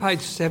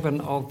Page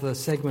 7 of the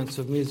segments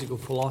of musical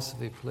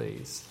philosophy,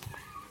 please.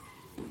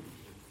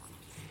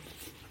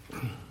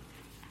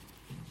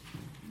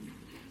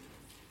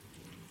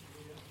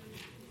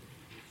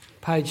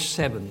 Page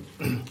 7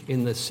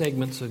 in the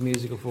segments of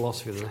musical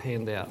philosophy, there's a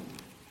handout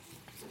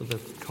with the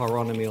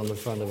chironomy on the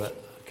front of it,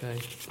 okay?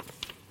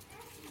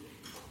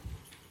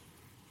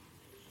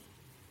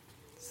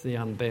 It's the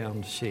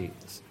unbound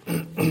sheets.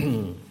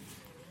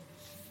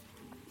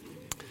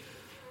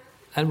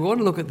 And we want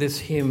to look at this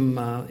hymn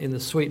in the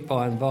Sweet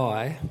By and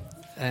By,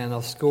 and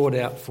I've scored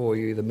out for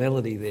you the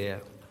melody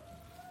there.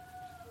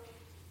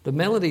 The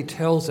melody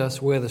tells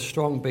us where the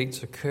strong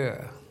beats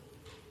occur,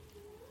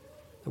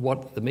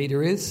 what the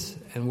metre is,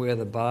 and where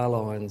the bar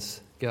lines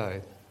go.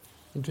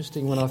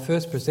 Interesting, when I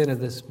first presented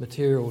this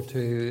material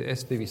to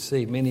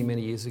SBBC many,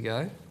 many years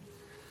ago,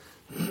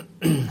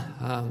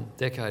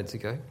 decades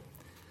ago,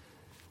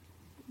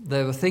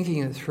 they were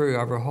thinking it through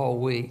over a whole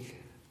week,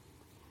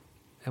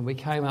 and we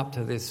came up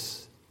to this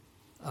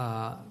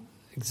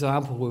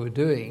example we were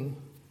doing,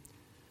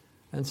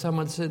 and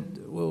someone said,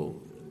 well,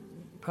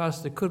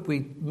 Pastor, could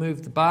we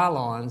move the bar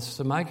lines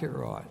to make it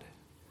right?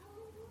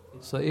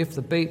 So if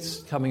the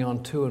beats coming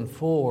on 2 and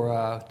 4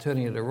 are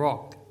turning into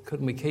rock,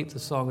 couldn't we keep the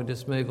song and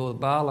just move all the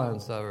bar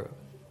lines over it?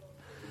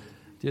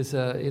 Just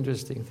an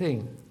interesting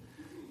thing.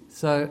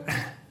 So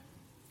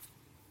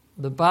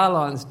the bar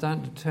lines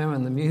don't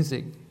determine the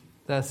music.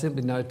 They're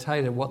simply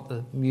notated what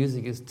the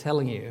music is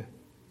telling you.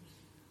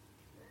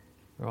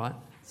 Right?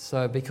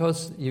 So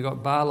because you've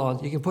got bar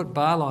lines, you can put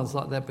bar lines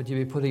like that, but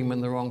you'll be putting them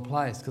in the wrong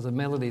place because the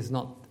melody is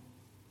not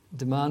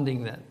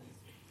demanding that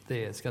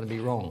there. It's going to be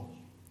wrong.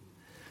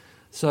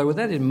 So with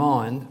that in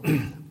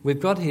mind, we've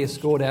got here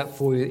scored out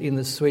for you in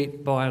the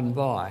Sweet By and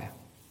By.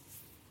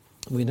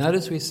 We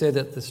said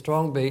that the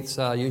strong beats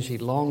are usually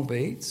long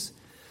beats.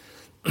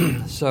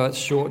 So it's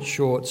short,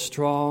 short,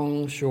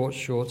 strong, short,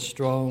 short,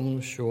 strong,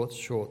 short,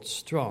 short,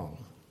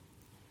 strong.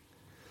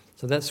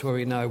 So that's where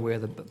we know where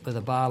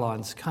the bar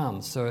lines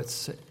come. So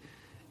it's an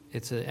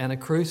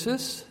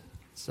anacrusis,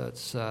 so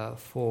it's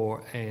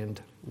 4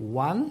 and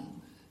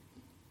 1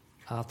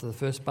 after the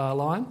first bar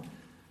line.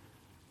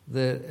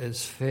 That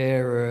is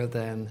fairer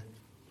than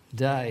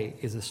day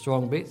is a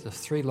strong beat. There's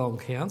 3 long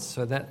counts,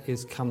 so that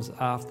comes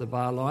after the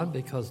bar line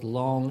because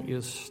long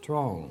is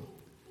strong.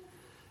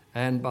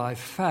 And by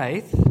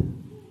faith,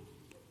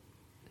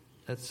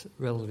 that's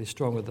relatively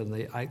stronger than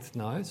the 8th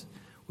note.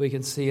 We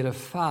can see it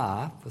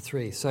afar for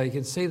 3. So you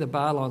can see the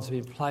bar lines have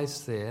been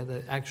placed there.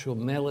 The actual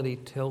melody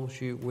tells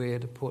you where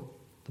to put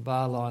the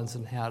bar lines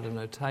and how to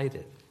notate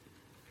it.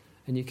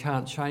 And you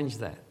can't change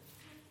that.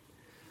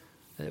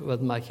 It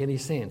wouldn't make any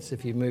sense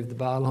if you move the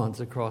bar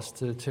lines across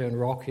to turn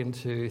rock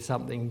into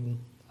something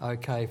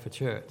okay for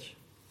church.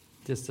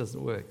 It just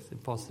doesn't work. It's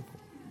impossible.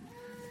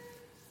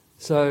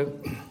 So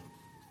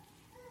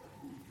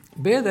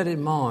bear that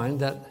in mind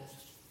that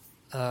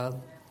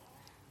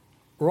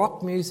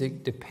rock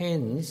music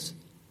depends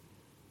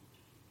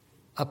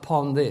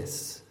upon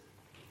this.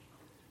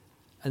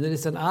 And that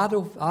it's an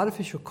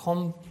artificial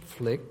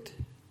conflict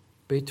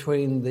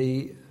between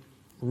the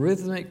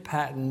rhythmic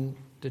pattern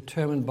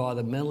determined by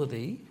the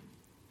melody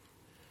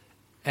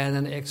and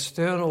an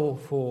external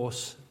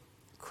force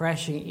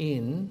crashing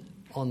in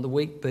on the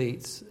weak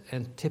beats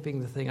and tipping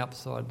the thing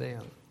upside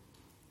down.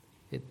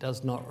 It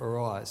does not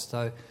arise.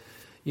 So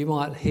you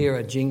might hear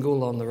a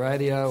jingle on the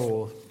radio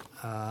or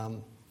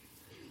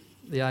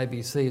the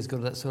ABC has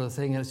got that sort of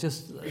thing, and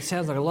it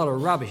sounds like a lot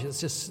of rubbish. It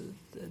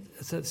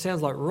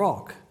sounds like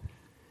rock.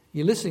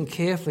 You listen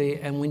carefully,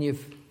 and when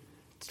you've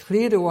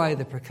cleared away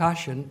the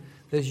percussion,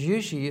 there's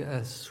usually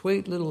a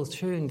sweet little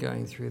tune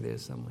going through there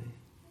somewhere.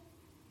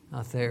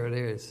 Oh, there it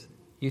is.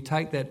 You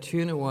take that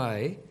tune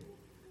away,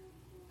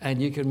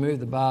 and you can move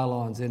the bar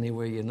lines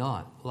anywhere you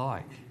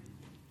like.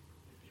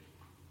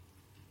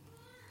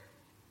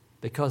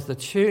 Because the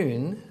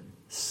tune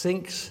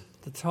syncs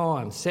the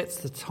time, sets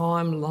the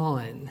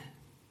timeline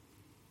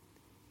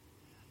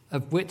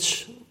of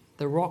which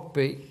the rock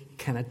beat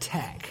can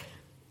attack.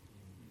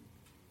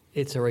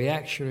 It's a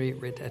reactionary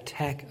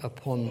attack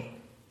upon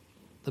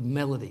the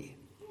melody.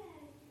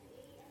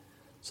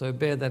 So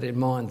bear that in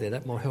mind there,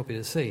 that might help you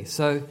to see.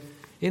 So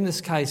in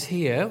this case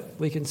here,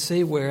 we can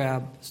see where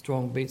our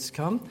strong beats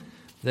come.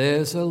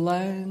 There's a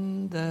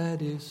land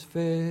that is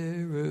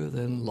fairer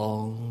than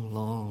long,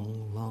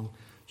 long, long.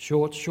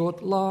 Short,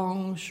 short,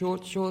 long,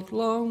 short, short,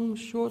 long,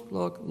 short,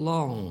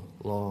 long,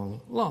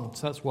 long, long.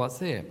 So that's what's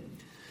there.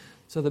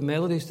 So the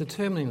melody is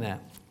determining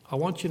that. I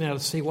want you now to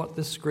see what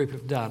this group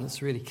have done.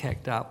 It's really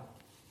cacked up.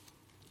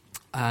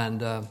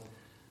 And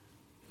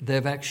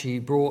they've actually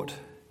brought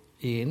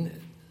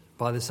in,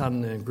 by this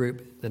unknown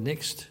group, the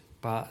next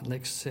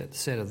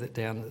set of it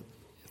down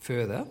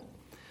further,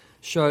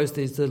 shows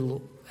these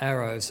little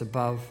arrows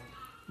above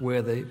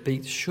where the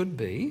beats should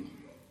be.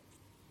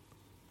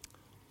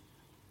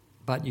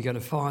 But you're going to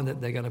find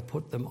that they're going to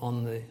put them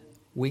on the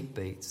weak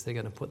beats. They're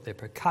going to put their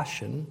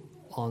percussion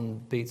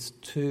on beats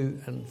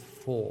 2 and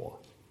 4.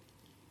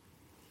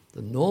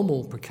 The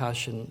normal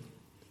percussion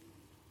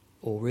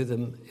or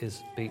rhythm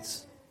is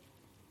beats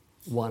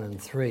 1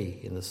 and 3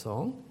 in the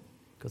song,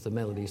 because the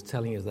melody is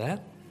telling you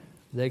that.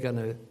 They're going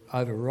to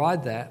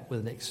override that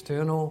with an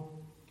external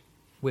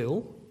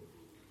will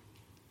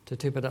to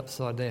tip it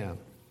upside down.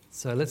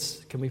 So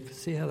can we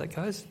see how that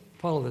goes?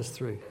 Follow this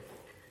through.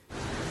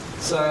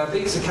 So our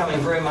beats are coming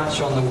very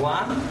much on the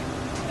 1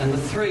 and the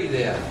 3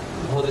 there,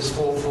 or this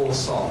 4/4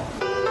 song.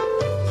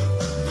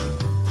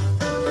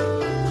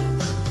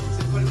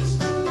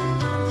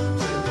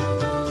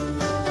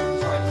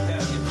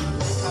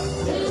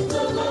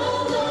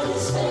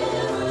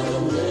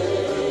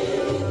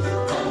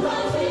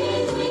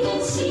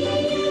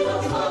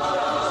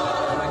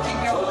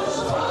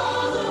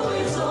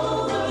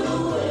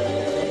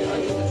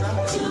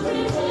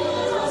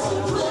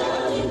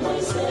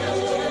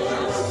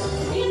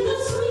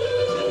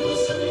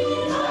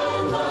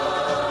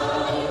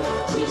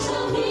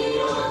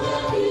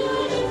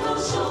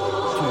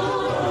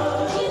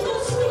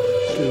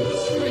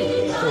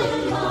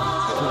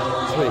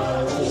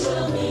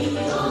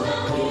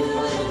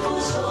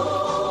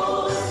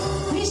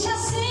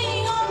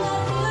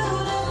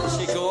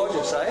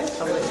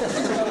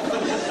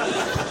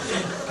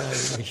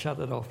 Shut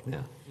it off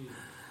now.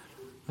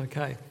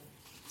 Okay,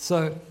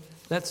 so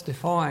that's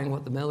defying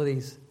what the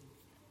melodies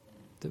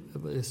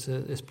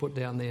is put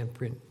down there in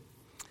print.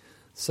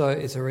 So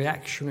it's a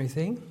reactionary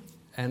thing,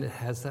 and it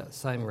has that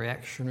same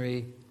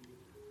reactionary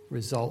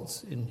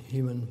results in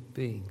human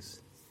beings.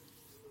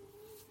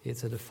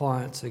 It's a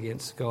defiance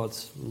against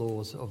God's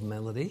laws of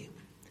melody.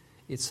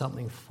 It's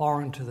something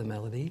foreign to the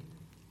melody,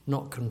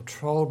 not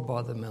controlled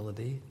by the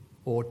melody,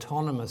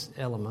 autonomous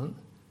element.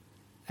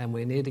 And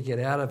we need to get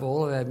out of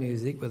all of our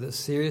music, whether it's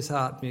serious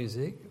art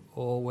music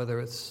or whether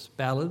it's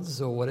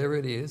ballads or whatever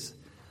it is,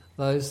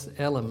 those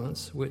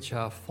elements which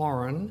are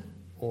foreign,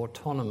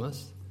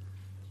 autonomous,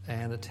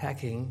 and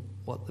attacking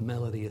what the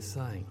melody is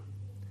saying.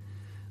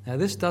 Now,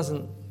 this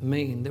doesn't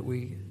mean that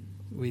we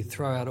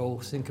throw out all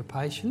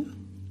syncopation.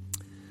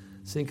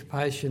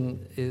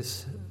 Syncopation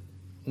is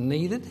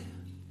needed,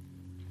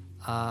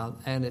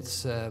 and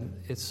it's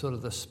sort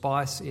of the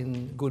spice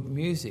in good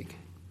music.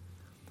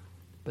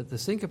 But the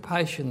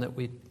syncopation that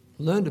we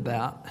learned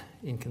about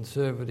in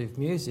conservative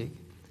music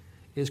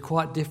is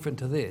quite different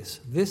to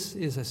this. This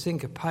is a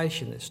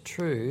syncopation, it's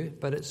true,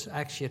 but it's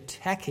actually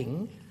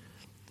attacking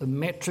the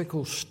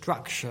metrical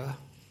structure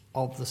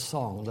of the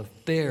song, the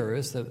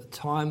bearers, the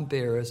time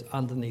bearers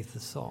underneath the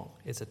song.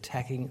 It's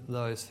attacking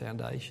those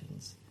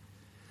foundations.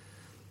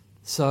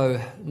 So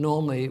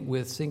normally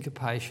with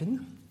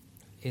syncopation,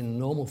 in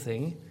normal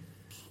thing,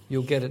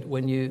 you'll get it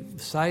when you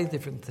say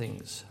different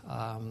things.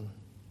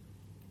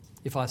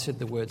 If I said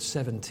the word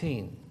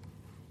 17,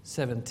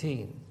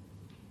 17,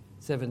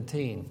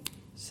 17,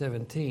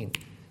 17,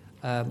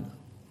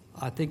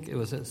 I think it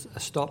was a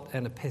stopped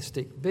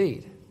anapestic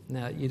beat.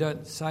 Now, you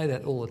don't say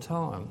that all the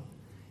time.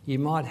 You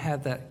might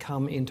have that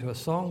come into a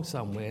song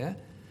somewhere,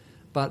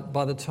 but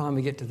by the time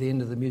we get to the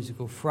end of the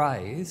musical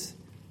phrase,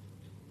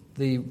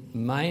 the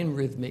main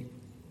rhythmic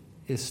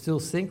is still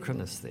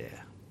synchronous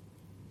there.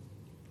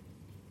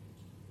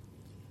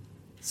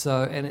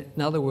 So, and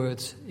in other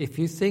words, if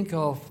you think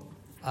of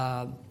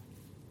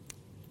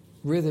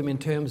rhythm in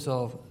terms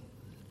of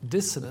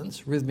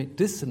dissonance, rhythmic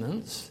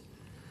dissonance,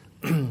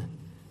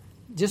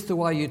 just the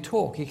way you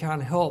talk, you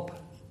can't help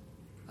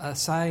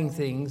saying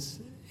things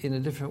in a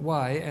different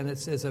way, and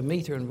there's a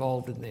meter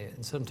involved in there,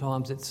 and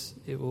sometimes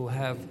it will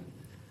have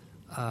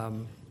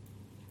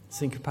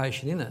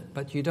syncopation in it,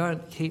 but you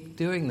don't keep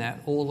doing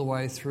that all the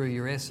way through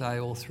your essay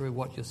or through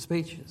what your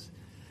speech is.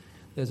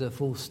 There's a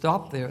full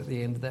stop there at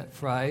the end of that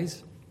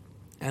phrase,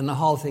 and the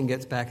whole thing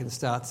gets back and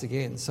starts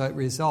again, so it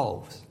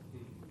resolves.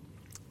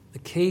 The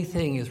key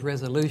thing is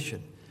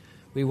resolution.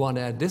 We want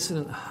our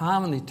dissonant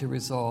harmony to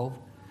resolve.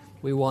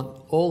 We want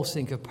all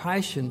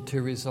syncopation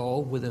to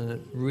resolve within a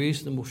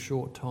reasonable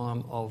short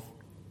time of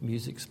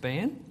music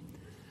span.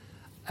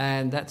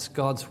 And that's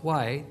God's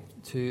way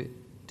to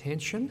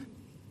tension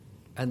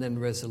and then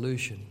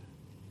resolution.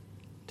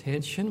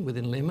 Tension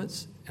within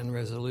limits and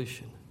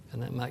resolution.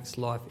 And that makes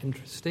life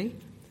interesting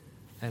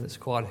and it's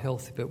quite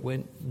healthy. But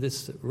when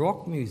this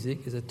rock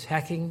music is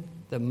attacking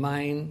the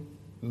main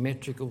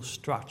metrical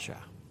structure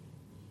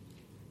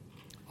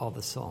of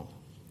the song.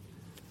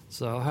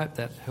 So I hope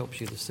that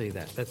helps you to see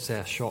that. That's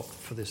our shot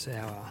for this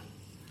hour.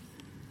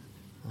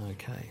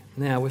 Okay.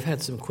 Now, we've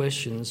had some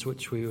questions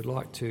which we would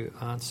like to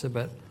answer,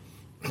 but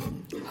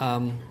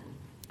I've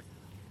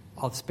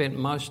spent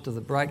most of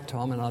the break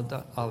time, and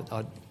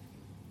I'm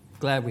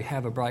glad we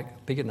have a break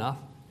big enough,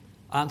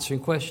 answering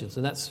questions,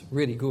 and that's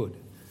really good.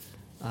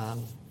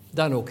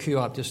 Don't all queue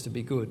up just to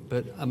be good,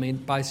 but, I mean,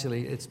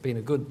 basically it's been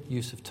a good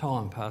use of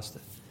time,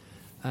 Pastor.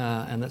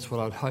 And that's what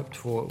I'd hoped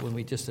for when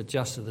we just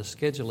adjusted the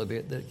schedule a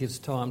bit, that gives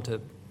time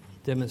to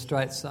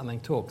demonstrate something,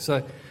 talk.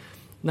 So,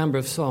 number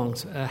of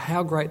songs.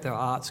 How Great Thou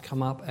Art's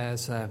come up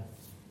as a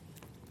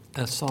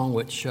song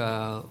which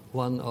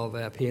one of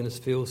our pianists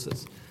feels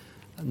that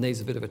needs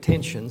a bit of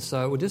attention.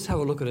 So we'll just have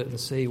a look at it and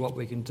see what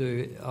we can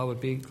do. I would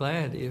be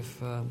glad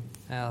if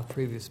our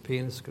previous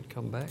pianist could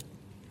come back.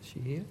 Is she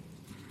here?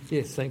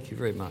 Yes, thank you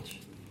very much.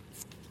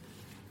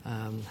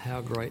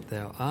 How great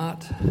thou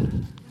art.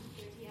 38.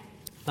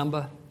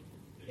 Number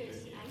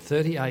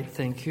 38,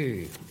 thank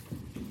you.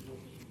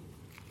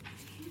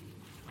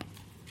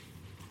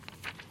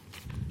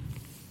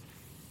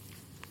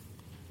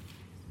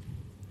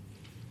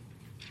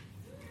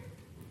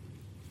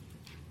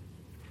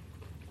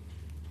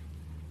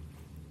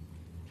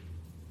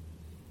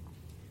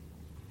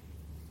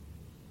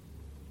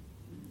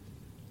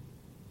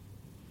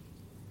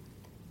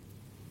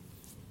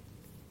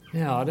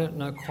 Now, I don't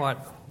know quite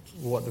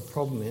what the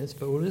problem is,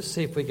 but we'll just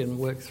see if we can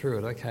work through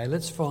it. Okay,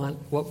 let's find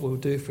what we'll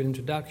do for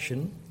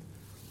introduction.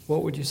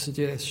 What would you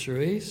suggest,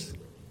 Cherise?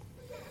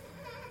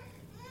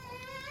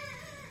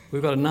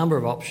 We've got a number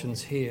of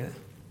options here.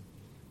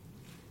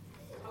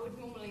 I would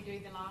normally do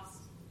the last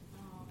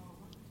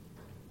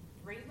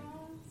 3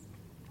 bars.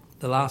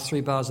 The last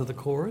 3 bars of the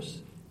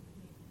chorus?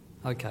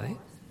 Okay.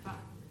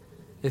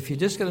 If you're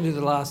just going to do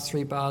the last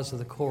 3 bars of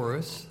the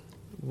chorus,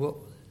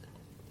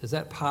 does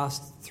that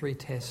pass 3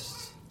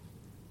 tests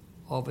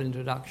of an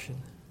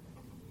introduction?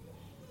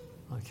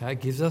 Okay,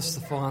 gives us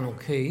the final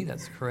key,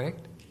 that's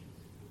correct.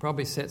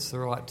 Probably sets the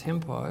right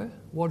tempo.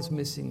 What is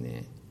missing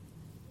there?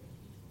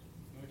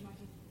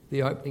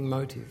 The opening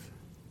motive.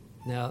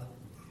 Now,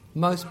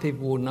 most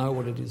people will know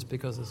what it is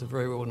because it's a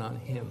very well-known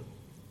hymn.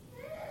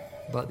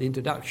 But the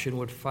introduction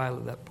would fail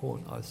at that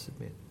point, I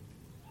submit.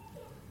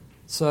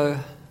 So,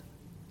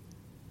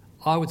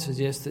 I would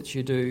suggest that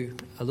you do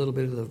a little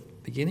bit of the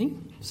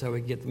beginning so we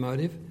can get the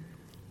motive.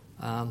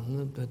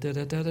 And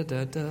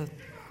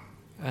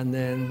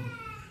then,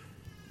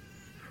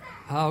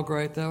 how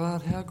great thou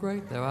art, how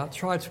great thou art.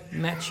 Try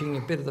matching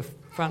a bit of the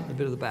front and a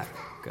bit of the back.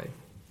 Okay.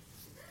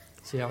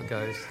 See how it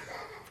goes.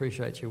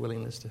 Appreciate your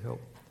willingness to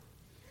help.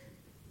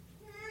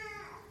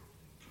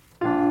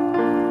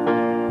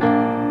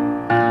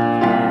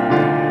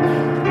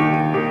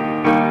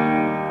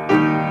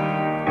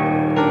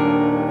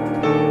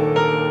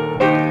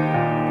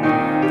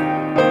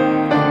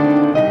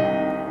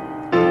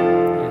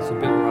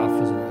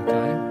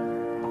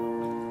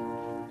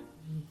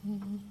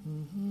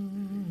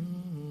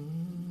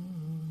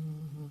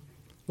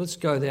 Let's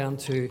go down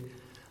to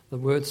the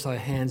words thy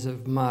hands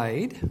have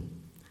made,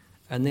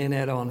 and then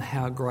add on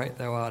how great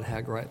thou art,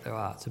 how great thou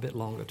art. It's a bit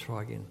longer.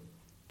 Try again.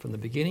 From the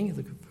beginning of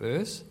the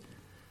verse.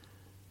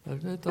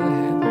 Thy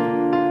hand.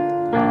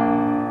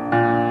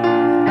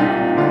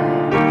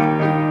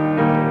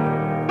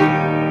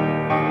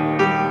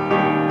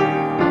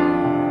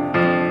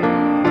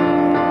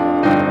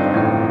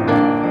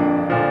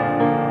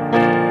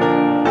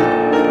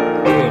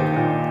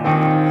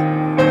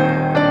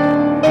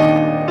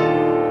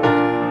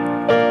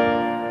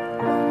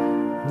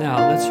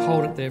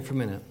 There for a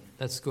minute.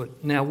 That's good.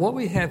 Now, what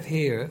we have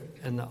here,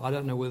 and I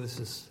don't know whether this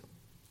is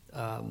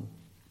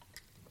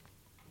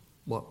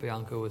what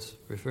Bianca was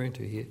referring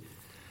to here,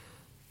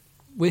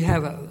 we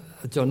have a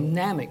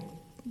dynamic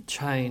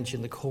change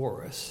in the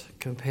chorus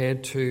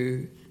compared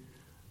to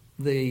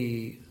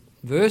the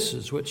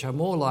verses, which are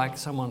more like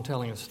someone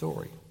telling a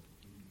story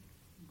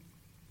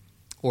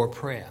or a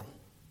prayer.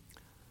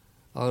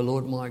 O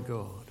Lord my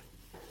God,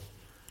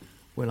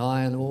 when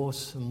I in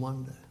awesome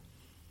wonder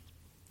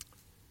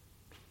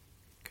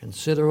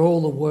consider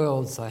all the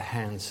worlds thy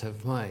hands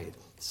have made.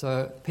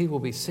 So people will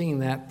be singing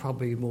that,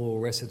 probably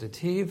more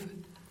recitative.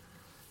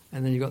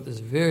 And then you've got this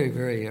very,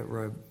 very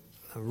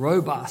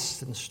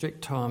robust and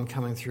strict time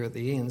coming through at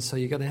the end. So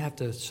you're going to have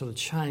to sort of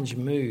change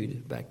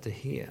mood back to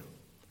here.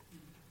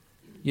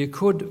 You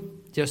could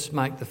just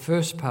make the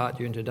first part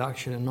your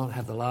introduction and not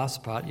have the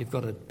last part. You've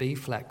got a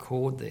B-flat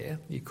chord there.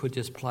 You could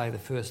just play the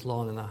first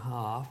line and a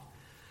half.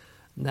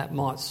 And that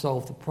might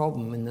solve the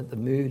problem in that the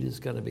mood is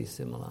going to be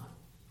similar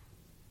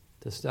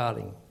to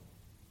starting.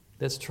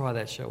 Let's try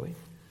that, shall we?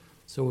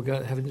 So we'll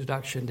go have an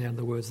introduction down to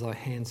the words thy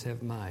hands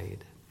have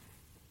made.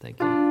 Thank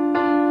you.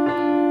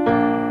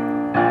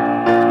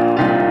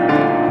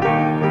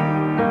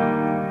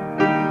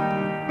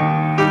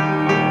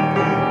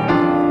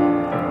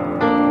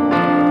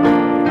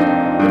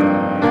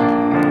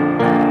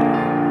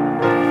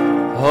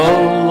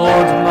 Oh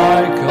Lord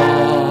my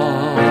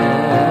God,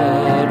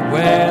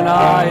 when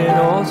I in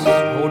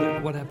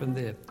awesome... What happened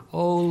there?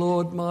 Oh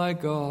Lord my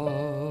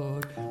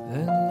God,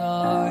 and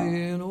I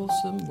in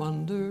awesome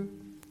wonder.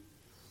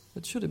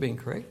 It should have been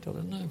correct. I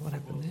don't know what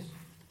happened there.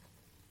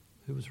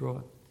 Who was right?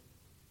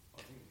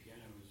 I think the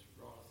piano was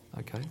right.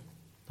 Okay,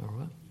 all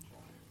right.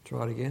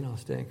 Try it again. I'll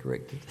stand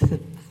corrected.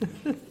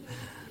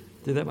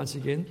 Do that much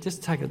again.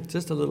 Just take it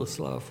just a little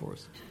slower for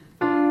us.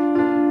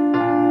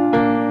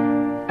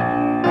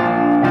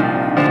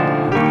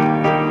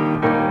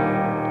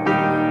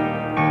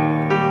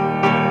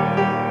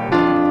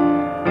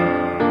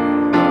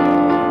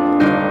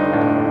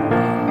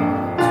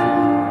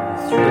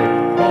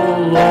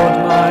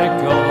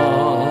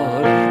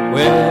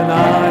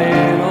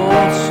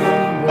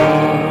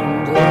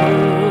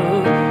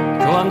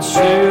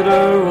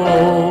 Consider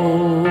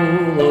all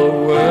the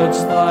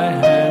words thy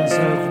hands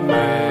have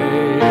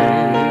made.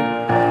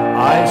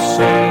 I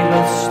see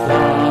the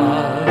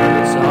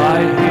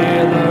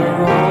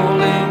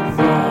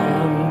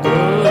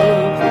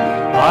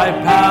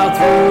now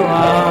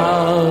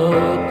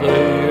throughout the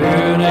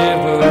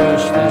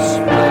universe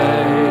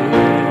displayed.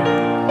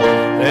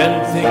 Then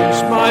thinks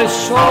my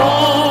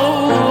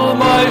soul,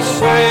 my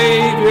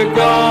Saviour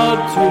God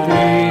to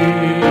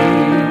thee,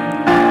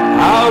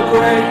 how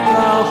great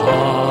thou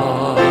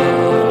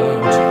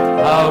art,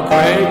 how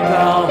great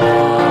thou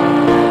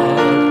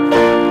art.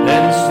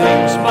 Then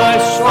sings my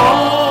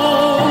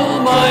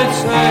soul, my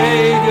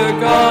Saviour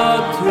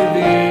God to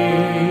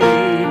thee,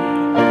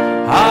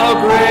 how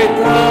great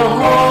thou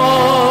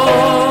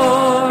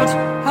art,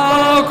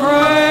 how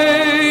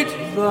great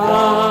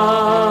thou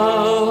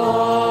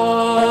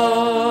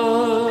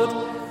art.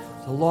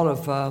 There's a lot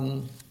of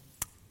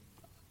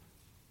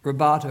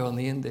rubato on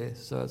the end there,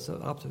 so it's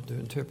up to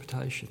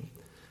interpretation.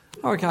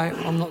 Okay,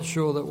 I'm not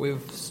sure that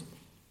we've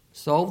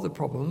solved the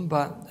problem,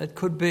 but it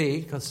could be,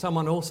 because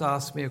someone else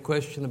asked me a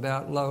question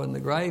about low in the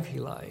grave he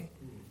lay,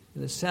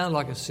 and it sounded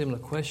like a similar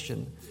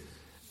question.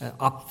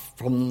 Up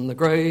from the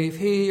grave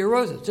he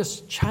arose. It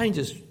just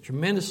changes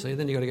tremendously.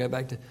 Then you've got to go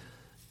back to,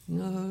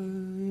 no,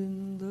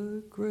 in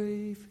the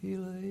grave he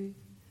lay.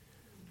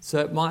 So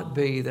it might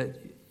be that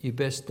you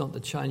best not to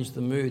change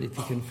the mood. If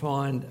you can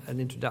find an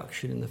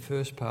introduction in the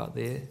first part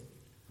there,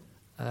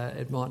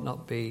 it might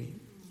not be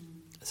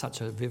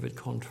such a vivid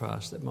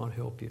contrast that might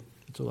help you.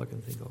 That's all I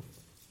can think of.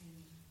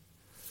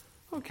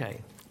 Okay.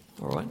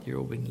 All right, you've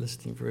all been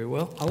listening very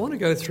well. I want to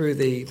go through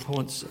the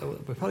points.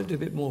 We'll probably do a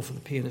bit more for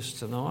the pianists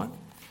tonight.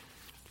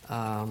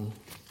 Try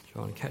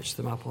and catch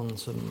them up on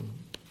some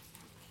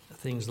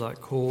things like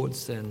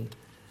chords and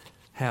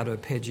how to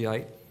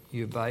arpeggiate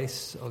your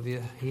bass of your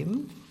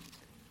hymn.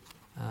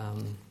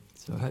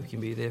 So I hope you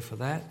can be there for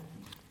that.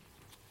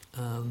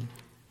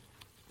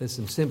 There's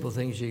some simple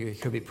things you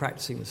could be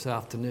practicing this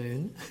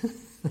afternoon.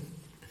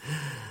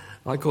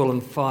 I call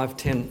them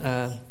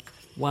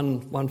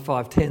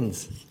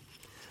 1-5-10s.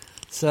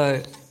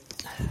 So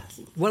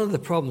one of the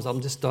problems, I'm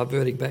just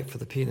diverting back for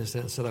the pianist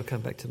and said I'll come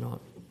back tonight.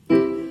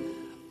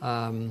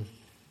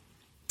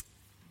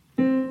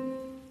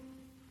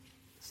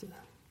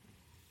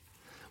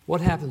 What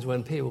happens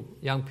when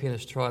young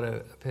pianists try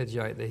to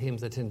arpeggiate their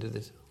hymns? They tend to do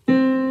this.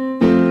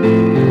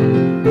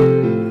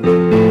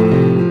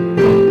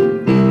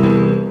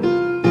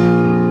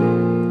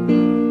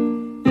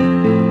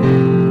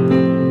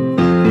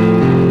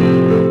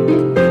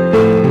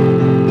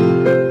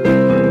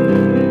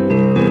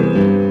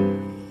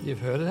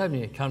 You've heard it, haven't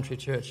you? Country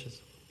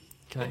churches.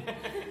 Okay.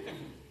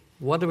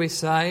 What do we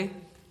say?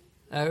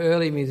 Our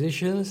early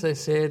musicians, they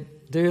said,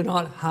 do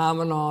not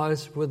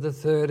harmonise with the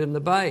third and the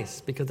bass,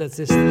 because that's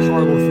this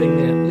horrible thing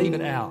there. Leave it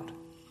out.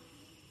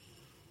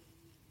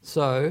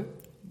 So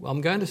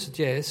I'm going to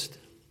suggest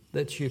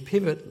that you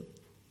pivot,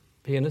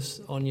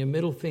 pianists, on your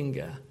middle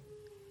finger.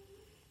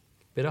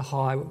 Bit of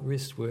high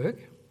wrist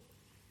work.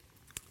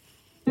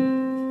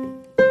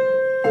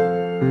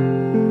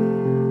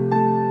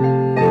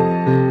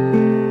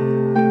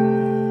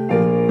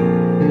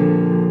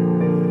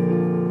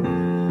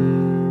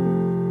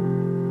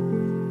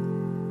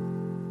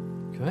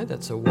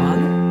 That's a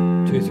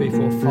 1, 2, 3,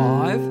 4,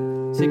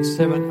 5, 6,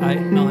 7,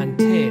 8, 9,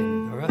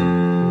 10. All right?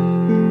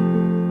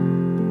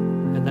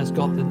 And that's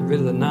got rid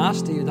of the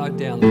nasty note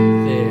down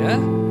there,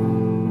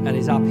 and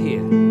he's up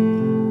here.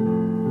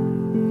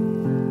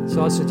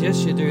 So I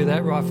suggest you do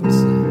that right from the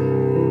start.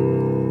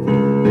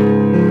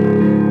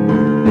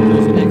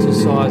 There's an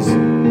exercise.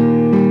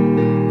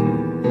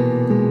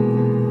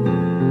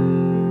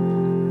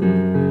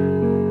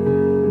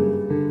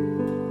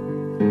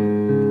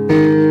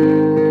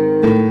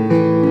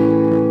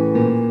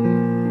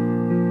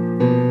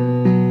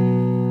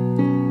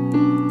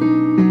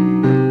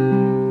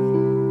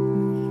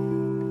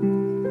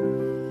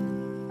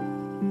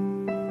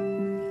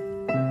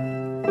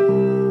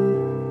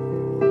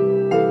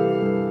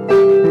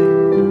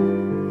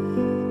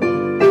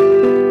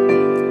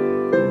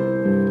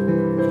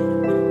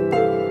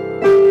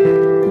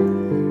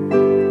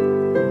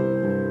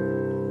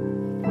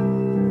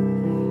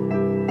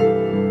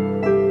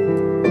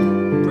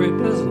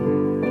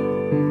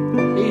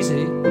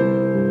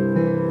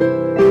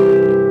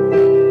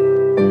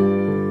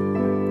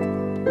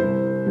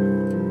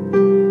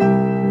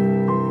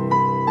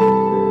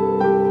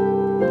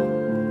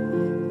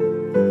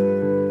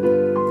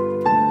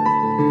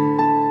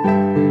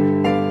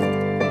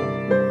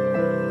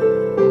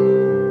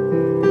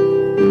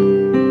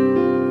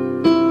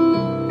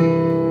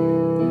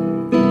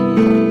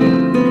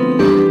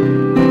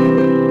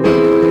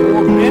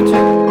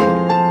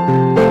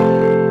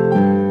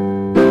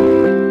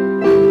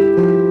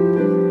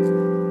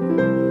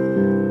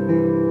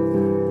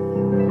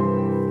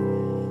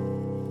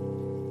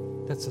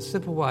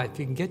 If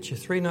you can get your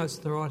 3 notes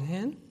in the right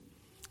hand,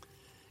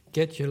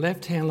 get your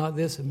left hand like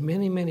this, and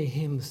many, many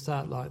hymns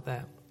start like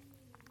that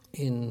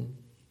in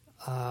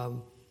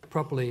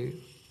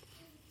properly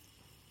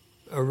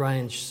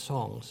arranged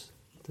songs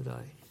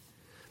today,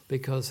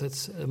 because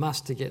it's a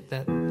must to get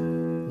that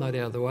note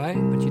out of the way,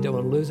 but you don't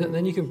want to lose it, and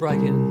then you can break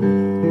in.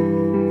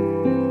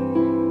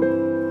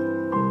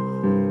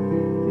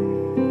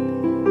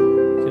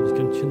 You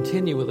can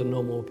continue with a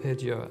normal arpeggio.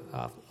 arpeggio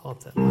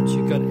after once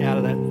you got out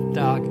of that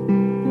dark.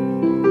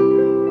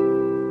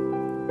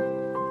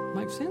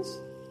 Make sense?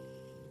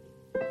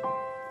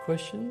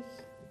 Questions?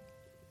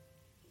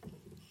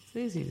 It's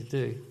easy to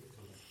do.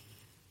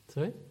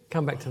 Sorry?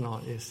 Come back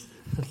tonight, yes.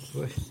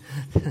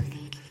 Got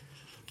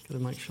to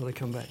make sure they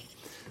come back.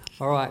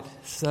 All right,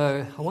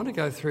 so I want to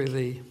go through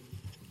the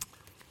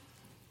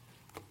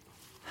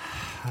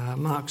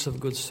marks of a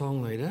good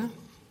song leader.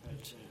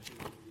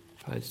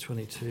 Page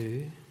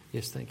 22.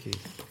 Yes, thank you.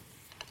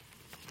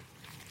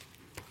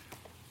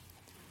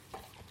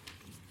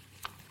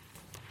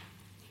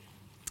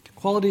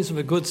 Qualities of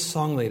a good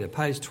song leader,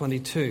 page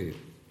 22.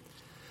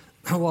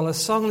 While a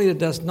song leader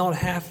does not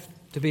have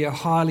to be a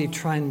highly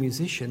trained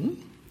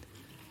musician,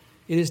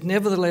 it is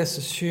nevertheless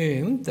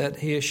assumed that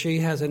he or she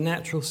has a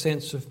natural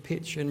sense of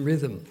pitch and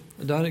rhythm.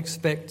 And don't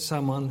expect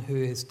someone who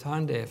is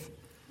tone deaf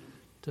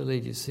to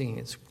lead you singing.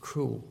 It's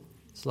cruel.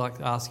 It's like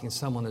asking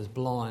someone who's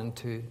blind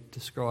to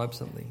describe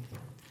something.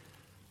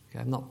 Okay,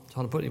 I'm not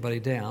trying to put anybody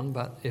down,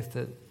 but if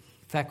the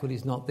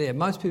faculty's not there.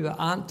 Most people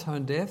aren't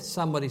tone deaf.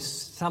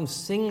 Some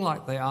sing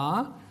like they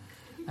are,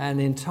 and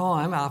in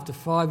time, after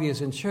 5 years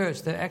in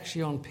church, they're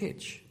actually on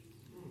pitch.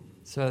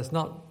 So it's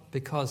not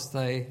because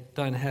they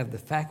don't have the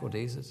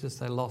faculties, it's just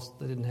they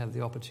didn't have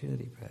the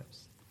opportunity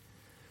perhaps.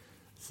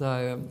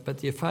 So,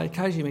 but you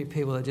occasionally meet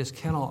people that just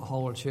cannot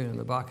hold a tune in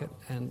the bucket,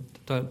 and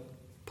don't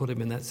put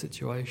them in that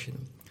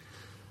situation.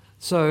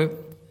 So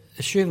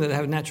assume that they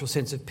have a natural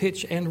sense of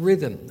pitch and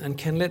rhythm and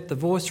can let the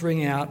voice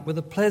ring out with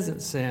a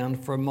pleasant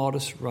sound for a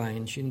modest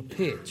range in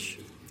pitch.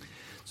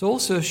 It's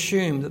also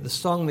assumed that the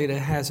song leader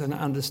has an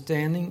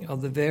understanding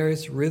of the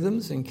various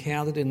rhythms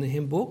encountered in the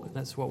hymn book,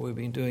 that's what we've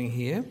been doing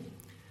here,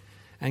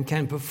 and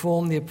can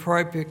perform the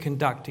appropriate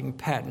conducting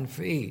pattern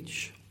for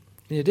each.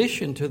 In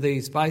addition to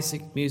these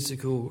basic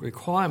musical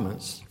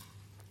requirements,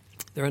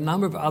 there are a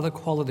number of other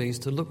qualities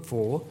to look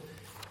for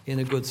in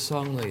a good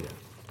song leader.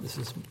 This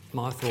is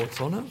my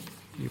thoughts on it.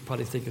 You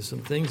probably think of some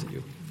things that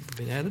you've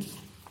been added.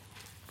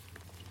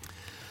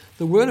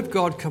 The Word of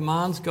God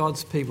commands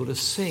God's people to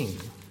sing.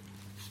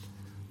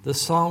 The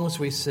songs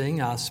we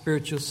sing are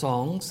spiritual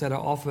songs that are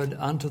offered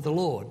unto the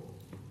Lord.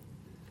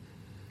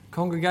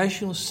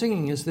 Congregational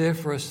singing is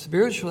therefore a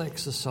spiritual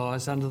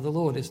exercise unto the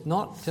Lord. It's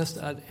not just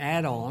an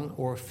add-on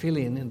or a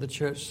fill-in in the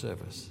church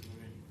service.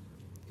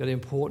 It's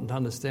important to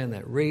understand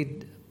that.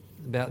 Read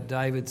about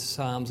David's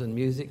psalms and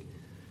music.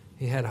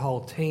 He had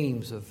whole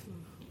teams of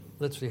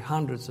literally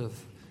hundreds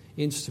of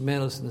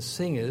instrumentalists and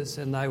singers,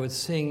 and they would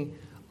sing,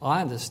 I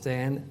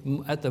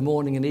understand, at the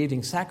morning and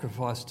evening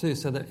sacrifice too,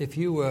 so that if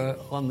you were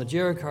on the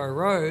Jericho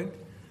Road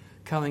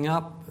coming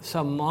up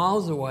some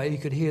miles away, you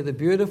could hear the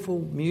beautiful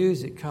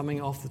music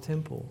coming off the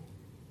temple,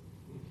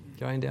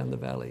 going down the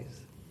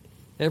valleys,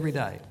 every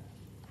day.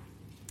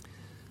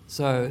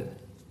 So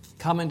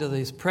come into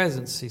these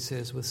presence, he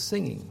says, with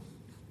singing.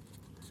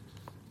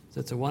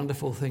 So it's a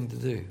wonderful thing to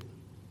do.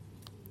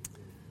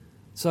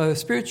 So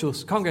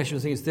congregational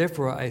singing is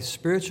therefore a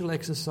spiritual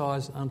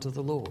exercise unto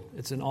the Lord.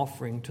 It's an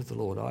offering to the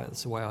Lord.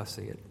 That's the way I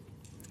see it.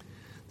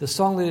 The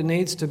song leader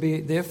needs to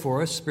be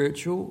therefore a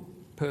spiritual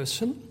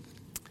person.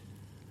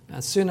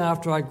 Soon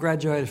after I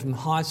graduated from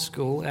high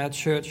school, our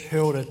church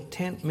held a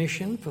tent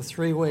mission for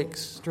 3 weeks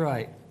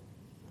straight.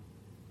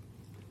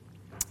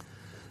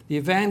 The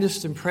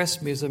evangelist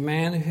impressed me as a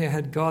man who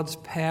had God's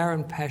power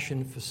and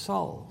passion for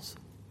souls.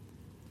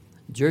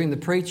 During the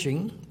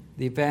preaching,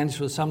 the evangelist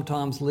would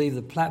sometimes leave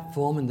the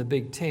platform in the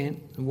big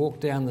tent and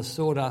walk down the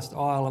sawdust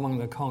aisle among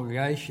the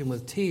congregation.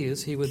 With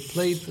tears, he would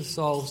plead for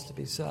souls to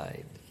be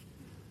saved.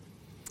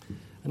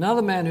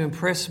 Another man who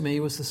impressed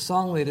me was the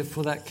song leader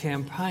for that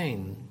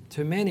campaign.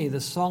 To many, the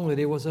song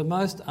leader was a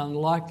most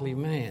unlikely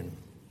man.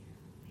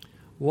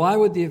 Why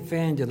would the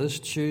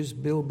evangelist choose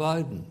Bill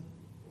Bowden?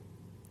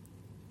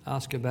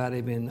 Ask about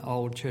him in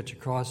old Church of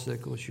Christ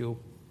circles, you'll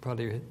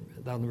probably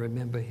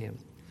remember him.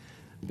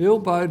 Bill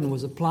Bowden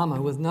was a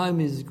plumber with no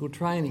musical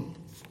training.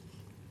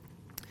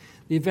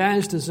 The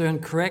evangelist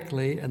discerned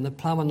correctly, and the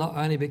plumber not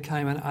only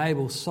became an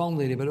able song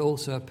leader but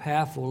also a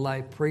powerful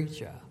lay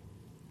preacher.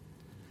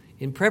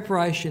 In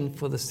preparation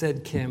for the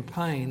said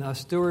campaign, I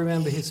still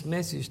remember his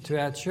message to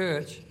our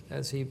church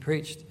as he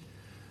preached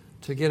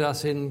to get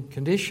us in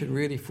condition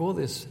really for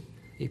this.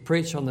 He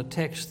preached on the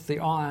text, "The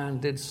iron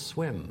did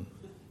swim,"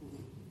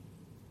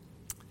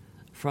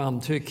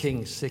 from 2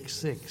 Kings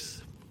 6:6.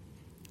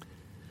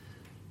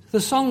 The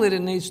song leader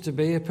needs to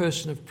be a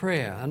person of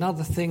prayer.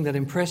 Another thing that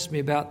impressed me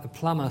about the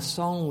plumber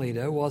song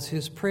leader was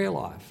his prayer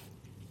life.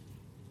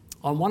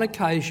 On one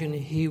occasion,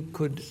 he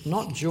could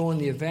not join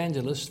the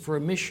evangelist for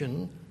a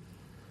mission,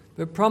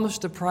 but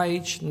promised to pray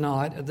each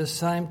night at the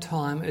same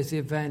time as the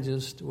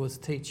evangelist was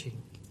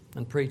teaching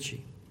and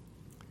preaching.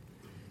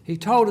 He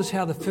told us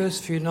how the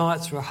first few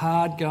nights were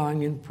hard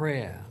going in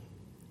prayer.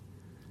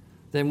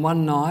 Then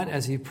one night,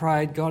 as he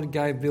prayed, God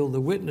gave Bill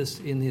the witness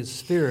in his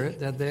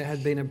spirit that there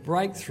had been a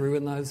breakthrough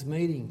in those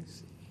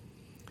meetings.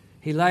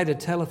 He later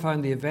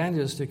telephoned the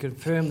evangelist to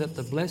confirm that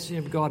the blessing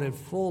of God had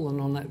fallen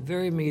on that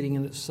very meeting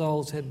and that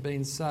souls had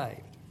been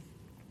saved.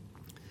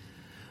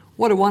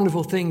 What a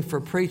wonderful thing for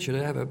a preacher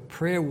to have a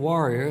prayer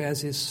warrior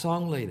as his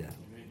song leader.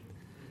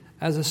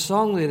 As a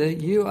song leader,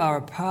 you are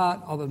a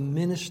part of a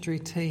ministry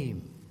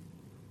team.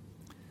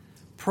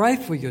 Pray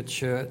for your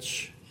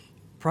church.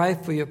 Pray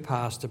for your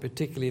pastor,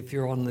 particularly if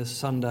you're on this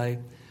Sunday.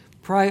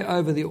 Pray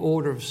over the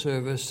order of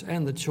service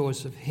and the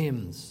choice of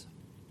hymns.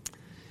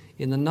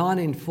 In the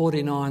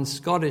 1949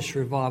 Scottish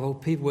revival,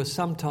 people were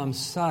sometimes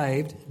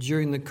saved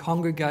during the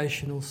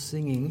congregational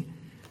singing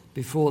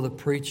before the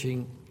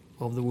preaching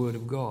of the Word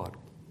of God.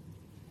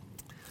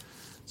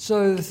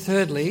 So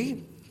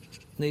thirdly,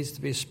 needs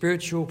to be a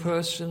spiritual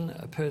person,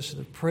 a person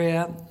of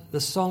prayer.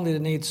 The song leader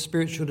needs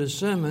spiritual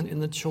discernment in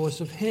the choice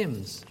of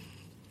hymns.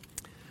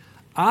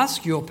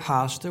 Ask your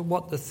pastor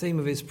what the theme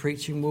of his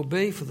preaching will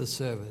be for the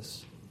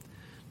service.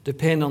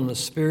 Depend on the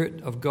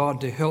Spirit of God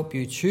to help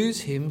you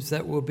choose hymns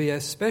that will be a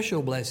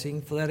special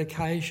blessing for that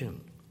occasion.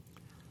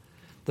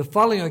 The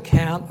following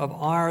account of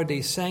Ira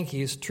D.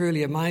 Sankey is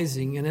truly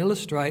amazing and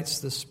illustrates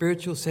the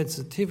spiritual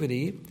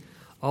sensitivity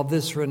of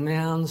this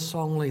renowned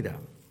song leader.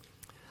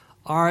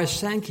 Ira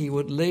Sankey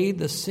would lead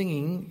the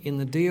singing in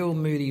the D.L.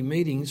 Moody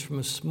meetings from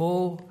a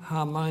small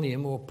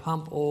harmonium or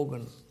pump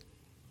organ.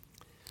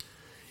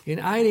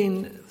 In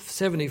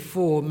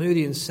 1874,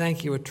 Moody and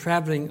Sankey were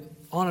travelling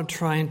on a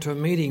train to a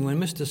meeting when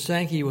Mr.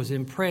 Sankey was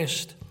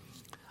impressed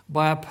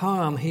by a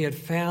poem he had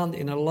found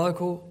in a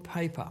local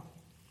paper.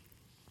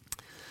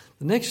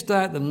 The next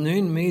day at the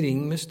noon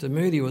meeting, Mr.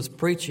 Moody was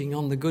preaching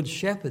on the Good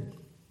Shepherd.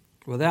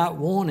 Without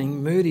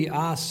warning, Moody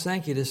asked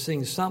Sankey to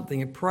sing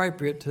something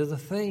appropriate to the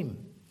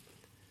theme.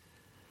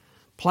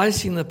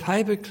 Placing the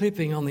paper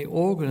clipping on the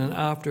organ, and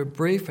after a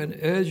brief and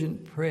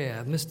urgent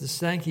prayer, Mr.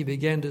 Sankey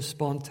began to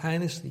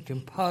spontaneously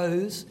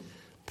compose,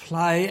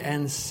 play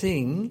and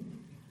sing,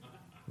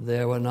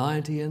 "There were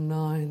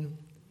 99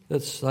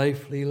 that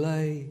safely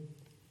lay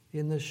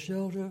in the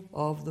shelter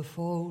of the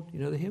fold." You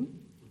know the hymn?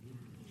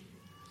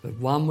 "But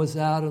one was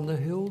out on the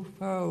hill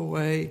far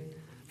away,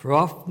 for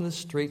off in the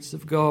streets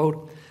of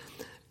gold."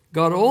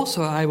 God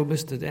also enabled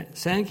Mr.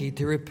 Sankey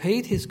to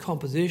repeat his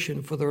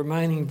composition for the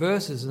remaining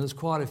verses, and there's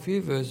quite a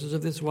few verses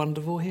of this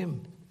wonderful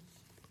hymn.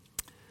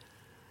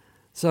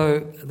 So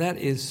that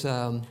is,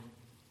 I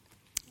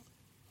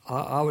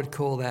would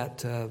call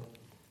that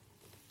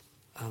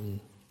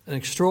an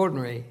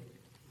extraordinary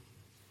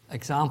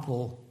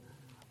example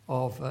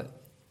of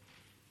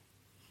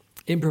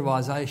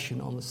improvisation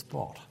on the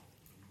spot,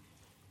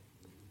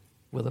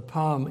 with a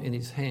poem in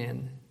his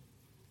hand,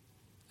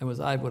 and was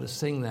able to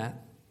sing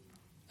that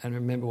and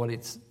remember what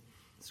it's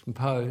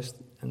composed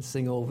and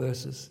sing all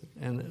verses,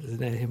 and it's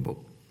in our hymn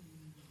book.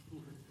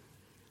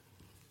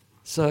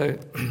 So,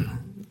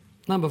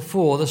 number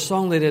 4, the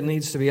song leader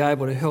needs to be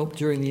able to help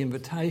during the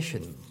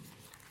invitation.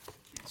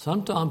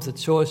 Sometimes the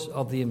choice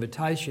of the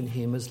invitation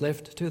hymn is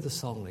left to the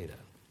song leader.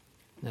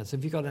 Now, so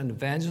if you've got an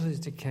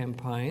evangelistic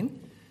campaign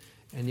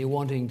and you're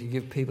wanting to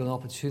give people an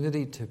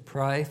opportunity to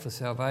pray for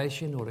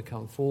salvation or to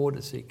come forward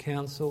to seek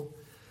counsel,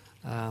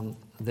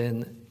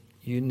 then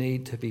you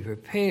need to be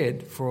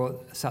prepared for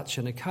such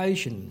an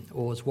occasion,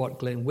 or as what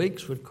Glenn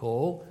Weeks would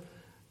call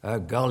a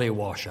gully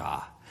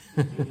washer,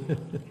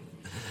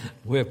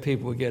 where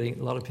a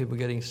lot of people were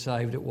getting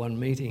saved at one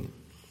meeting.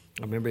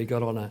 I remember he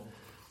got on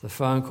the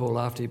phone call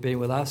after he'd been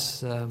with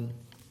us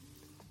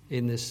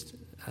in this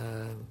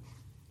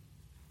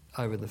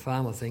over the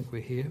farm. I think we're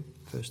here,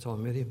 first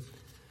time I met him,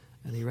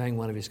 and he rang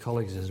one of his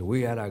colleagues and said,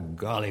 "We had a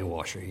gully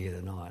washer here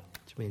tonight,"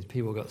 which means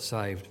people got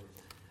saved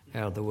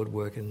out of the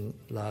woodwork in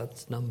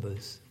large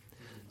numbers.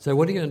 So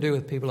what are you going to do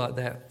with people like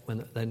that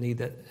when they need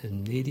that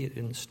immediate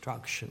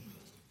instruction?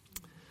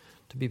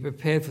 To be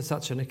prepared for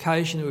such an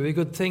occasion, it would be a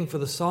good thing for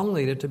the song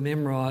leader to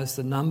memorise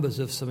the numbers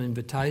of some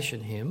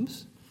invitation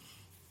hymns.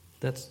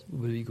 That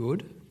would be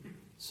good.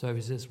 So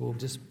he says, "Well,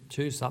 just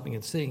choose something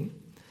and sing."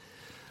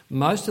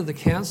 Most of the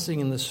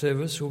counselling in the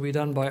service will be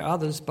done by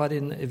others, but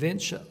in the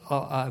event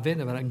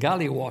of a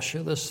gully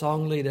washer, the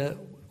song leader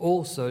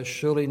also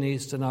surely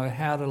needs to know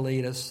how to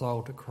lead a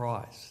soul to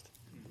Christ.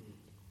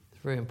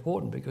 It's very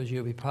important, because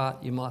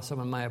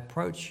someone may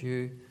approach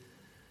you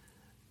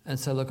and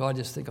say, "Look, I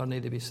just think I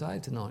need to be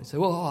saved tonight." So,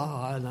 "Well,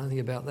 I don't know anything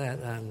about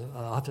that, and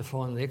I have to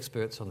find the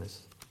experts on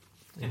this."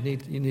 You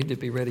need to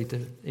be ready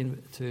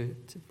to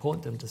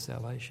point them to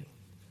salvation.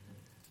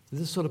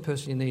 This is the sort of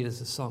person you need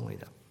as a song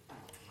leader.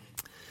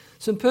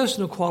 Some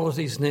personal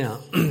qualities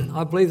now.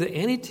 I believe that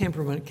any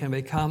temperament can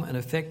become an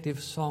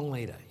effective song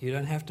leader. You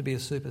don't have to be a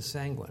super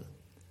sanguine.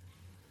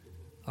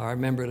 I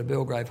remember at a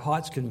Belgrave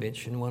Heights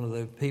convention, one of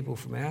the people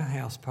from our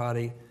house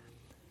party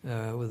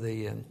with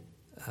the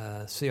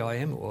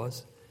CIM it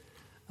was,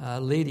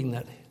 leading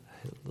that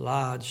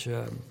large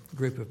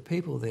group of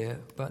people there,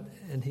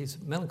 and he's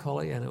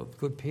melancholy and a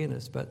good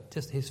pianist, but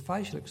just his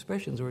facial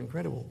expressions were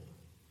incredible.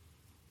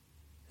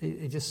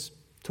 He just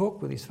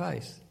talked with his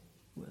face.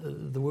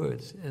 The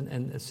words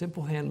and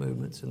simple hand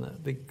movements, and the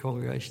big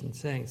congregation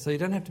sang. So you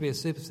don't have to be a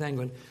super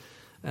sanguine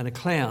and a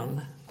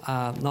clown.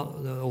 Not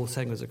all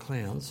sanguines are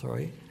clowns,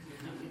 sorry.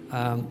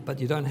 But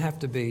you don't have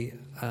to be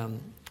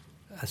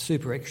a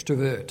super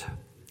extrovert.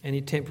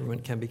 Any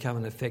temperament can become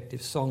an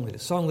effective song leader.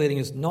 Song leading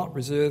is not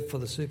reserved for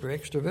the super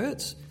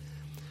extroverts.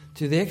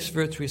 To the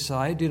extroverts we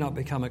say, do not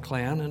become a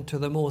clown, and to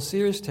the more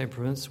serious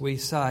temperaments we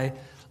say,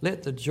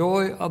 let the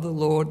joy of the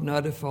Lord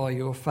notify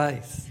your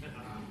faith.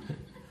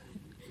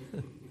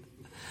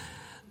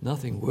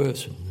 Nothing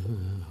worse.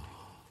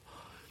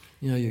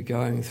 You're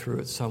going through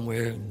it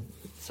somewhere. And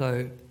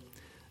so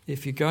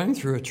if you're going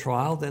through a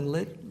trial, then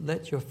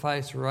let your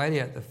face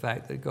radiate the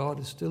fact that God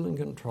is still in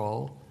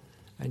control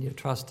and you're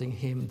trusting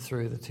him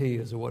through the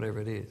tears or whatever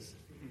it is.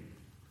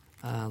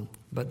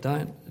 But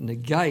don't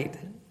negate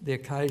the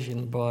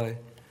occasion by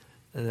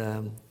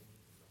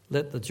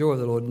let the joy of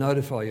the Lord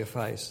notify your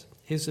face.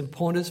 Here's some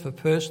pointers for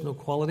personal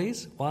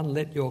qualities. 1,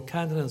 let your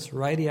countenance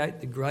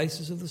radiate the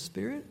graces of the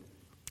Spirit.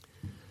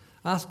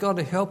 Ask God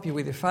to help you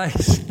with your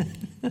face.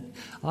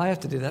 I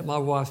have to do that. My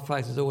wife's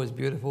face is always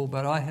beautiful,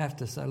 but I have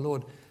to say,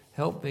 Lord,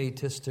 help me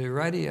just to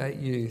radiate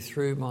you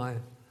through my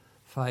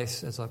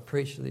face as I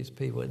preach to these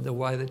people in the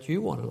way that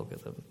you want to look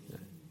at them.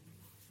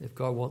 If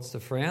God wants to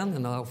frown,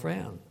 then I'll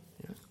frown.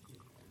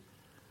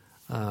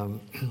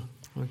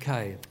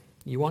 Okay.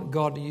 You want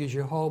God to use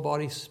your whole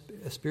body,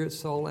 spirit,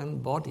 soul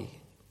and body.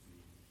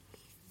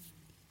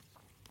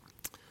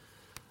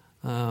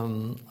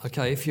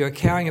 Okay, if you're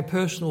carrying a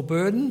personal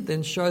burden,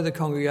 then show the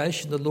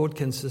congregation the Lord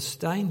can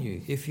sustain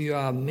you. If you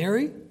are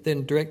merry,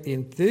 then direct the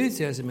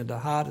enthusiasm into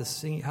hearty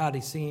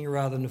singing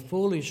rather than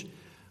foolish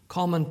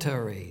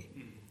commentary.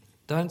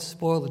 Don't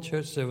spoil the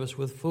church service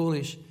with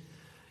foolish...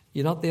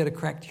 You're not there to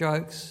crack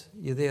jokes.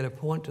 You're there to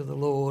point to the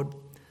Lord.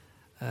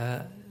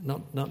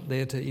 Not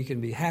there to... You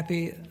can be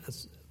happy,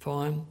 that's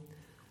fine.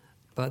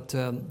 But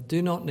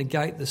do not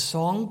negate the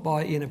song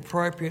by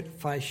inappropriate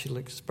facial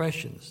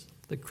expressions.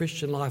 The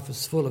Christian life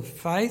is full of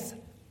faith,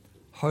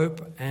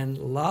 hope and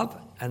love,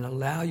 and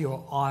allow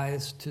your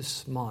eyes to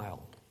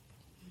smile.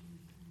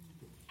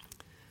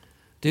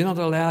 Do not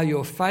allow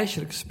your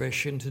facial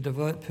expression to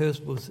divert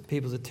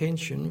people's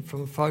attention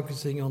from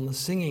focusing on the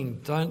singing.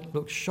 Don't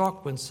look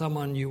shocked when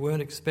someone you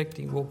weren't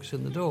expecting walks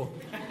in the door.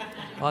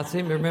 I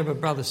seem to remember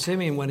Brother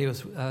Simeon when he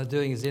was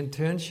doing his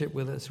internship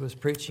with us, was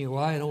preaching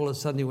away, and all of a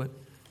sudden he went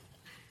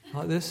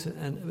like this,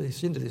 and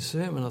he's into this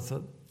sermon. I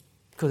thought,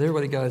 because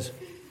everybody goes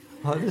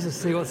like this to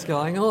see what's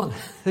going on,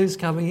 who's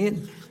coming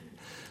in.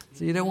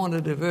 So you don't want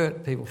to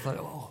divert people.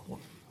 Oh,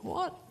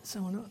 what?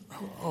 Someone?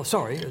 Oh,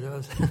 sorry.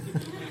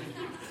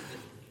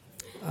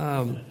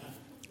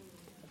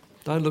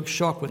 Don't look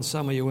shocked when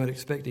someone you weren't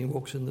expecting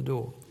walks in the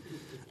door.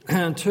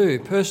 2,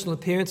 personal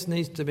appearance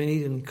needs to be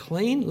neat and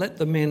clean. Let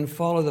the men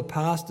follow the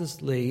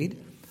pastor's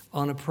lead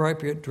on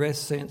appropriate dress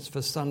sense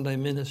for Sunday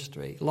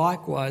ministry.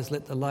 Likewise,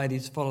 let the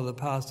ladies follow the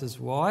pastor's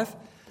wife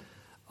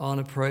on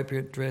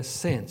appropriate dress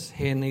sense.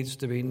 Hair needs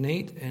to be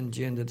neat and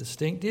gender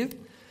distinctive.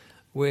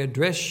 Wear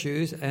dress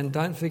shoes and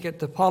don't forget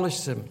to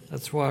polish them.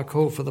 That's why I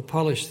called for the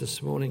polish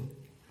this morning.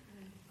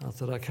 I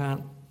thought I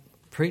can't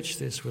preach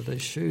this with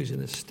these shoes in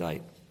this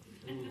state.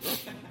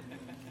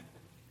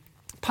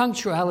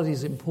 Punctuality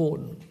is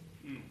important.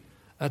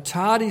 A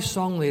tardy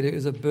song leader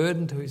is a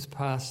burden to his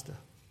pastor.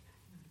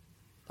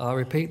 I'll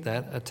repeat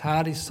that. A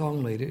tardy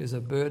song leader is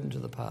a burden to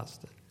the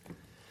pastor.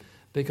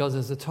 Because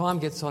as the time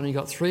gets on, you've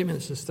got 3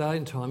 minutes to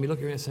starting time, you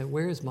look around and say,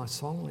 where is my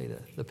song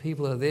leader? The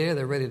people are there,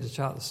 they're ready to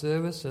start the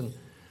service, and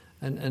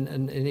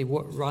he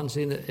runs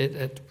in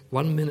at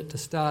 1 minute to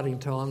starting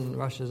time and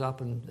rushes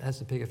up and has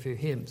to pick a few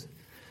hymns.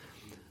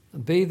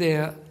 Be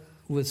there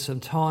with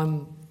some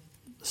time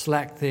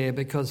slack there,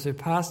 because the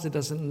pastor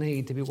doesn't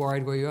need to be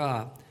worried where you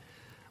are.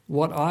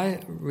 What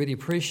I really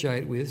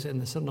appreciate with,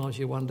 and sometimes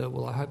you wonder,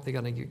 well, I hope they're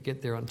going to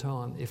get there on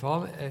time. If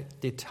I'm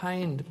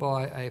detained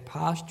by a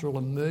pastoral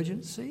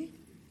emergency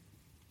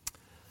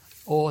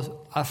or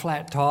a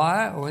flat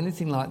tyre or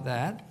anything like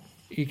that,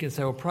 you can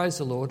say, well, praise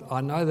the Lord,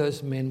 I know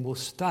those men will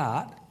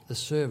start the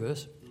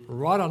service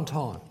right on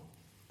time.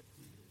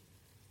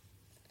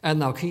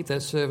 And they'll keep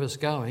that service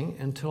going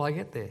until I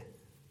get there.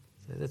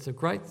 So that's a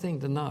great thing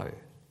to know,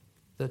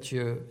 that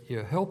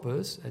your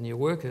helpers and your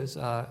workers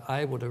are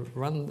able to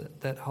run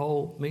that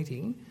whole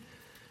meeting.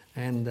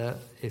 And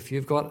if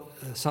you've got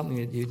something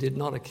that you did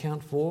not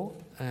account for,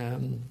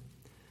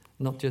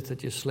 not just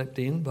that you slept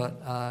in,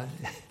 but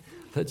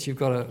that you've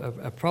got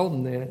a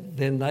problem there,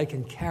 then they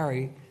can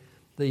carry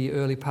the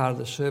early part of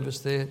the service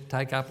there,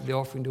 take up the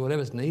offering, do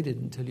whatever's needed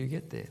until you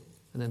get there.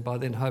 And then by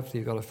then, hopefully,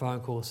 you've got a phone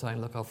call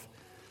saying, look, I've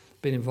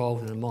been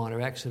involved in a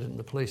minor accident and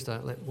the police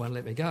won't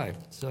let me go.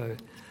 So,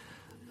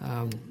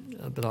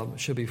 but I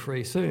should be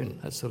free soon.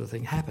 That sort of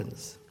thing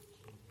happens.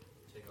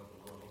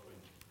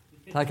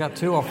 Take up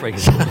 2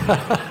 offerings.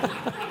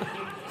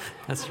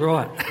 That's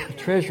right. The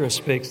treasurer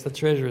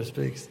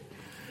speaks.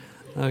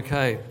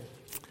 Okay.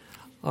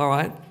 All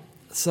right.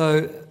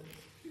 So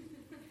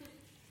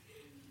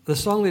the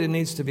song leader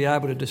needs to be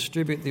able to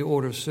distribute the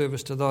order of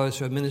service to those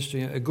who are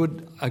ministering a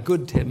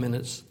good 10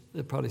 minutes.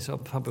 Probably some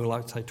people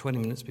like to say 20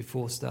 minutes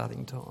before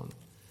starting time.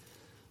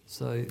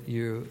 So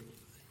your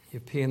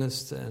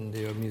pianists and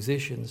your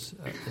musicians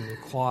and the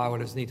choir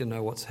whatever need to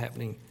know what's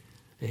happening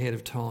ahead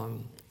of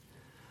time.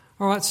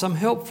 All right, some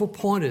helpful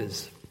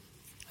pointers.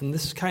 And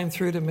this came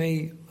through to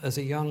me as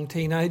a young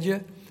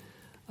teenager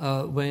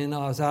when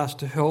I was asked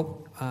to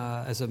help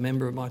as a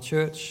member of my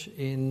church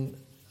in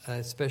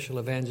a special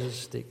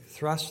evangelistic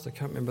thrust. I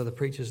can't remember the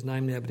preacher's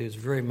name now, but he was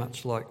very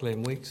much like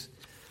Glenn Weeks.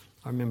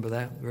 I remember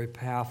that, very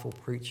powerful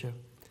preacher.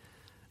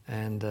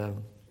 And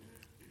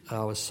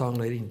I was song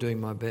leading,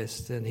 doing my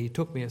best, and he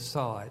took me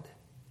aside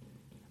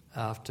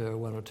after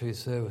one or two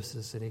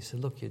services and he said,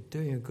 look, you're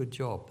doing a good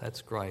job,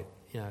 that's great.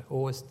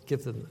 Always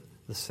give them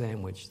the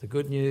sandwich, the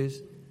good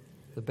news,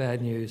 the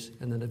bad news,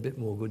 and then a bit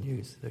more good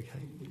news,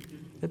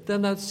 okay?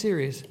 No, it's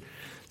serious.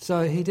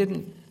 So he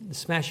didn't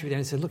smash me down.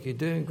 He said, look, you're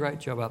doing a great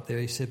job up there.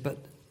 He said, but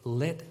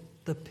let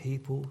the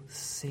people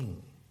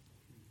sing.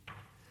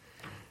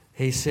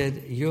 He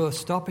said, you're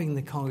stopping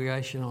the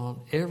congregation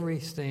on every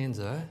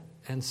stanza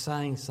and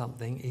saying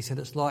something. He said,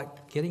 it's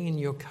like getting in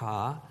your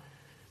car,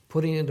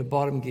 putting it into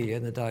bottom gear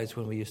in the days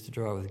when we used to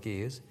drive with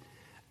gears,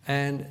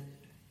 and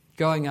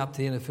going up to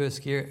the end of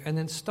first gear and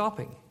then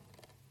stopping.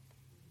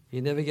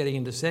 You're never getting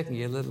into second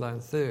gear, let alone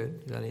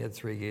third. You only had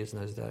 3 gears in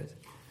those days.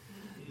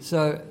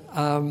 So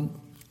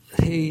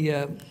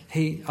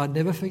I'd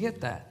never forget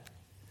that.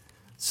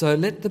 So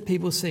let the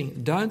people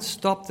sing. Don't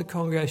stop the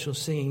congregational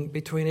singing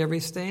between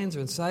every stanza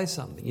and say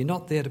something. You're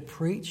not there to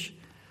preach.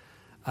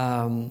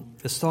 The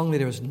song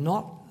leader is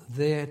not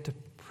there to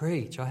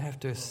preach. I have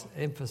to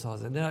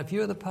emphasise it. Now, if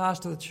you're the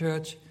pastor of the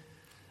church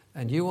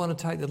and you want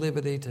to take the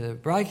liberty to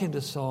break into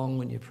song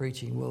when you're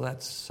preaching, well,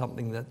 that's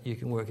something that you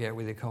can work out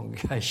with your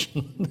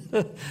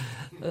congregation.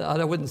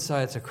 I wouldn't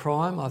say it's a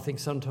crime. I think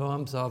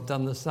sometimes I've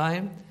done the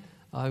same.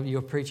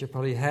 Your preacher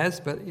probably has,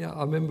 but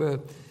I remember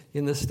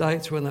in the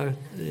States when they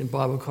in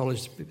Bible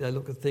college, they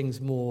look at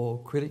things more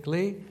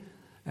critically,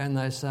 and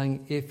they're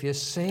saying, if you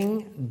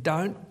sing,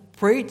 don't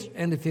preach,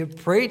 and if you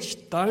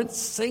preach, don't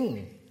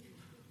sing.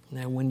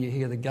 Now, when you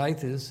hear the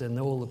Gaithers and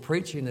all the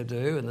preaching they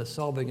do and the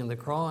sobbing and the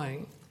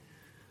crying,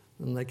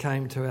 and they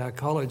came to our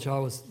college,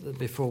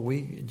 before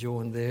we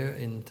joined there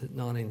in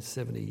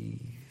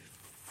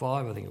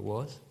 1975, I think it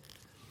was,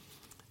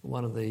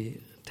 one of the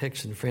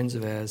Texan friends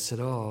of ours said,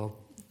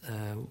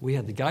 we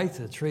had the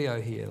Gaither trio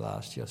here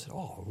last year. I said,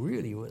 oh,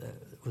 really?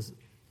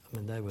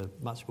 They were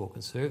much more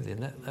conservative,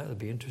 and that would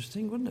be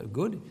interesting, wouldn't it?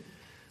 Good.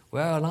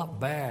 Well, not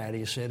bad,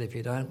 he said, if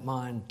you don't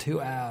mind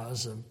 2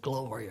 hours of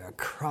Gloria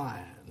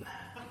crying.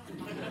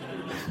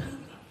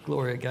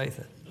 Gloria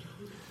Gaither.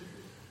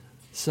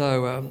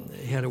 So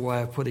he had a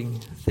way of putting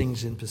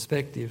things in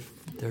perspective.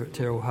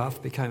 Terrell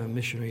Huff became a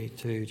missionary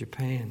to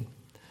Japan.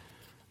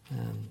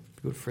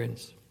 Good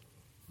friends.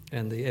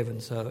 And the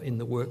Evans are in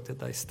the work that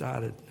they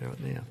started right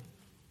now.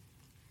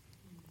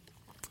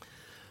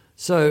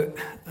 So,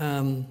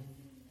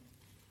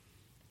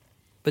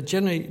 but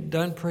generally,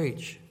 don't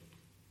preach.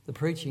 The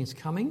preaching's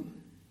coming.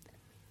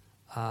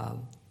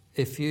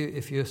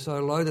 If you're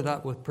so loaded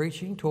up with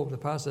preaching, talk to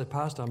the pastor.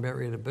 Pastor, I'm about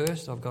ready to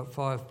burst. I've got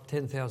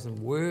 10,000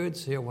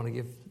 words here I want to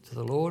give to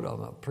the Lord.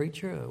 I'm a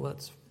preacher. Well,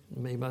 that's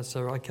me.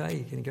 So okay,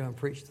 you can go and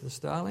preach to the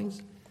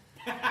starlings.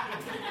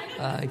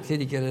 Can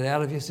you get it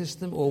out of your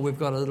system? Or we've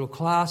got a little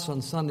class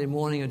on Sunday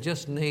morning and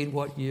just need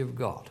what you've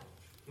got.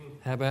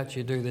 How about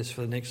you do this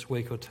for the next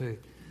week or two?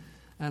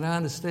 And I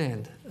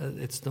understand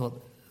it's not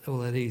all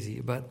that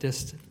easy, but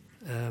just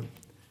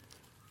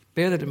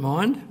bear that in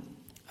mind.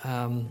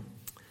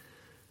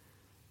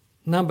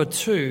 Number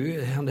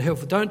 2, under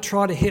helpful, don't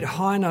try to hit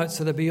high notes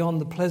that are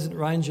beyond the pleasant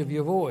range of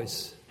your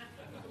voice.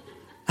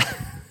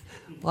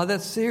 Well,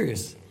 that's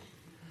serious.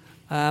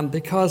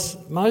 Because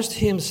most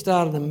hymns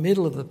start in the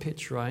middle of the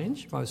pitch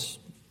range, most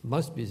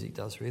music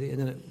does really, and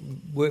then it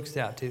works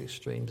out to the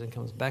extremes and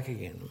comes back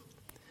again.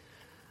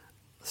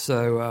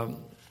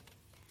 So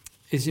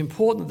it's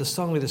important that the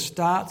song leader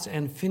starts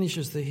and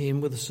finishes the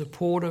hymn with the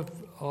support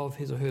of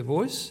his or her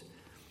voice.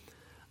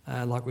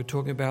 Like we're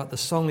talking about, the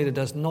song leader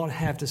does not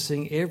have to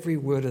sing every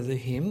word of the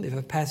hymn. If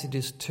a passage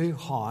is too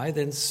high,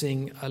 then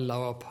sing a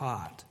lower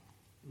part.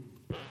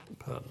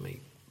 Pardon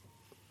me.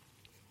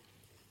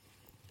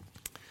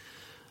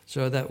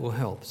 So that will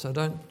help. So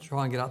don't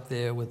try and get up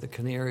there with the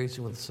canaries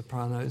and with the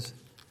sopranos.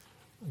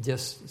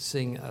 Just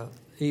sing,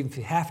 even if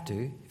you have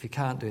to, if you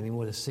can't do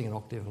anymore, just sing an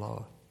octave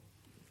lower.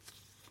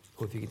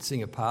 Or if you can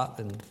sing a part,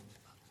 then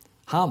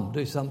hum,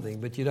 do something.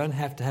 But you don't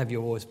have to have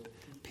your voice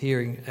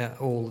peering out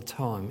all the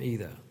time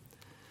either.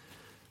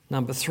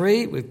 Number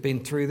 3, we've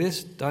been through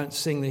this, don't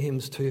sing the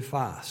hymns too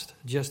fast.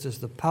 Just as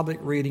the public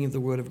reading of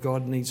the Word of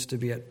God needs to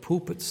be at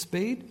pulpit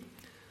speed,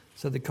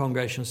 so the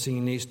congregational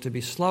singing needs to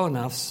be slow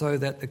enough so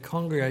that the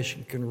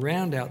congregation can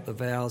round out the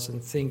vowels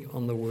and think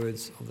on the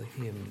words of the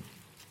hymn.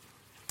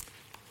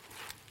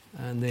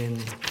 And then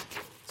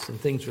some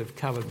things we've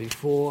covered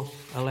before,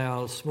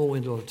 allow a small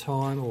interval of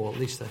time or at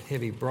least a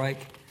heavy break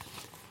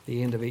at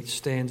the end of each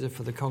stanza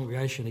for the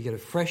congregation to get a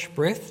fresh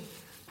breath.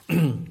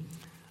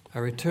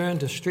 A return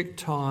to strict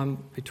time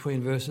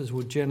between verses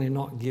will generally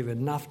not give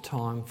enough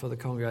time for the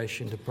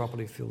congregation to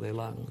properly fill their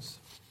lungs.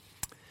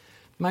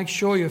 Make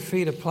sure your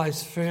feet are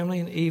placed firmly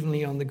and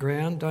evenly on the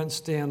ground. Don't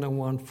stand on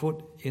one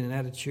foot in an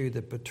attitude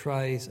that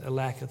betrays a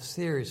lack of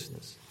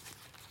seriousness.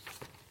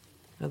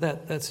 Now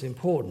that's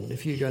important.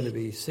 If you're going to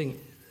be singing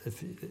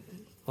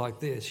like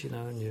this,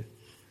 and you...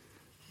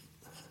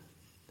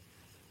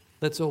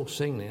 Let's all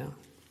sing now.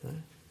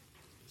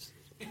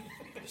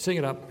 Sing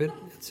it up a bit.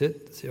 That's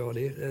it. That's the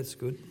idea. That's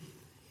good.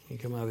 You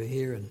can come over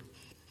here and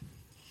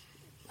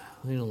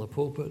lean on the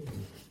pulpit.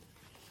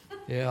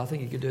 Yeah, I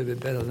think you could do a bit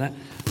better than that.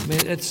 I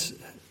mean, it's...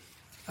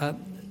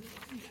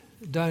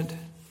 don't...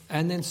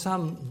 And then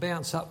some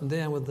bounce up and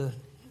down with the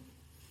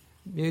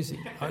music.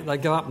 They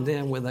go up and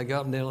down when they go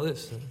up and down like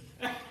this.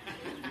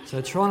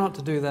 So try not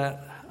to do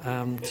that,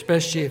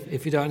 especially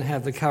if you don't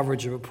have the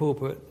coverage of a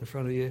pulpit in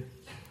front of you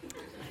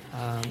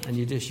and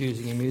you're just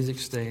using a music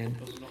stand.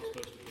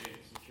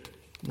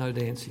 No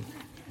dancing.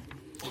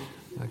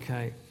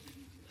 Okay.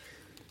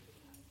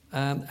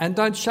 And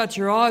don't shut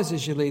your eyes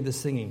as you lead the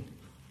singing.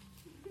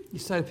 You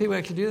say, do people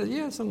actually do that?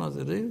 Yeah, sometimes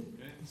they do.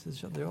 Just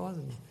shut their eyes.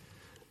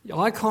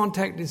 Eye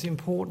contact is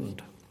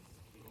important.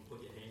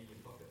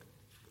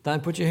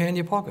 Don't put your hand in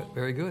your pocket.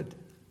 Very good.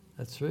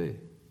 That's true.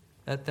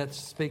 That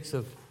speaks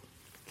of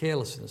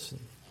carelessness.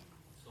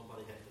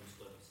 Somebody had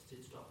them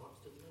stitched up once,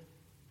 didn't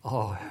they?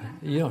 Oh,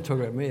 you're not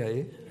talking about me, are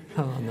you?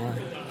 Oh,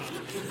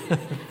 no.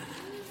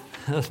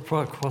 That's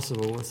quite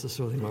possible. That's the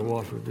sort of thing my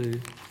wife would do.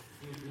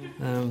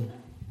 And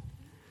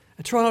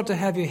try not to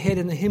have your head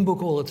in the hymn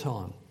book all the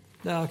time.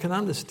 Now, I can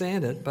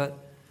understand it, but,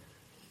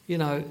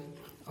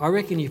 I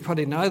reckon you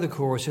probably know the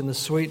chorus, in the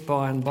sweet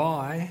by and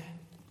by.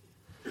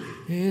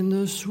 In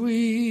the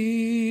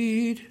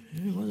sweet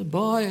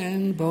by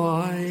and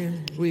by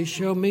we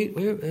shall meet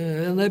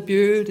on that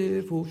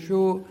beautiful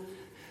shore.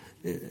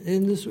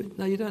 In the sweet...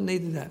 No, you don't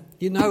need that.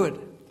 You know it.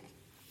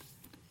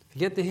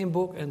 Get the hymn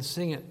book and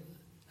sing it.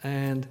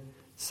 And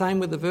same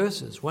with the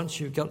verses. Once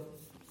you've got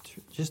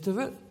the gist of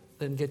it,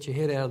 then get your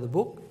head out of the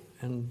book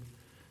and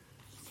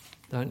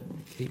don't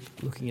keep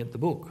looking at the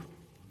book.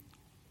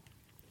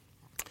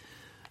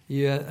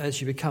 As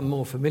you become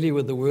more familiar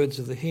with the words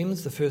of the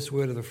hymns, the first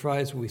word of the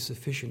phrase will be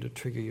sufficient to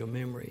trigger your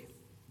memory.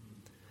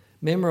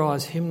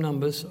 Memorise hymn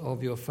numbers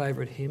of your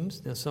favourite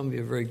hymns. Now, some of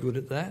you are very good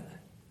at that.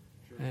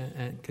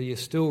 And you're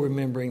still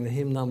remembering the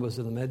hymn numbers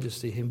of the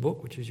Majesty hymn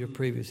book, which is your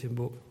previous hymn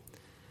book.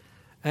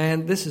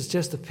 And this is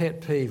just a pet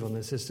peeve on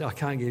this. I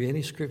can't give you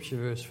any scripture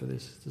verse for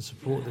this to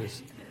support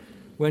this.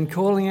 When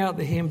calling out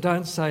the hymn,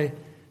 don't say,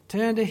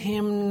 turn to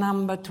hymn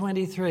number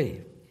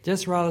 23.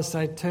 Just rather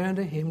say, turn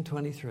to hymn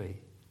 23.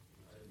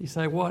 You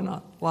say, why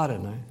not? Well, I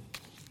don't know.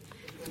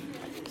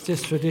 It's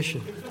just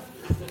tradition.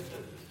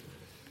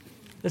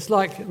 It's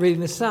like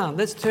reading the psalm.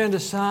 Let's turn to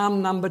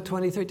Psalm number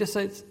 23. Just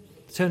say,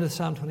 turn to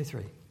Psalm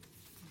 23.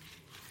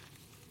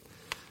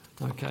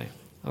 Okay,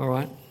 all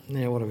right.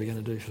 Now what are we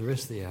going to do for the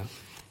rest of the hour?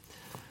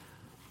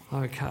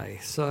 Okay,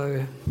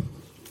 so...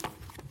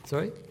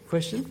 Sorry,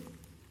 question?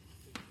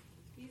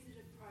 Is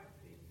it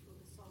appropriate for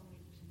the song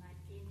leader to make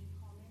any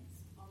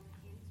comments on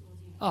the hymns, or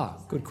do you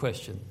Good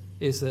question.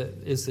 Is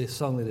the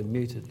song leader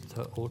muted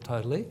or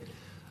totally?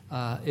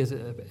 Is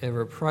it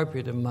ever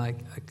appropriate to make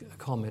a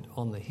comment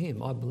on the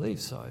hymn? I believe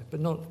so, but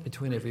not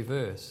between every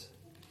verse.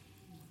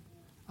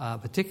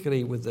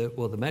 Particularly with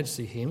the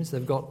Majesty hymns,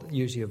 they've got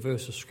usually a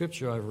verse of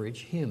scripture over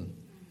each hymn.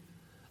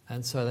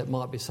 And so that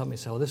might be something,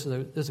 so this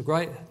is a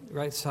great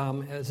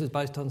psalm. This is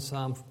based on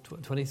Psalm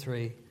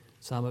 23,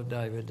 Psalm of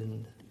David,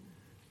 and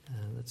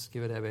let's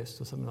give it our best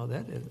or something like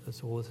that.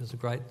 It's a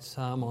great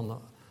psalm on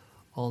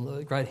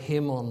the great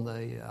hymn on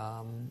the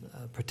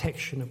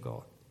protection of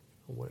God,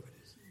 or whatever it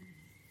is.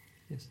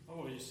 Yes? Oh,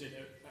 well, you said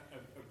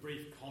a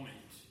brief comment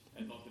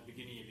at like the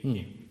beginning of a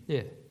hymn.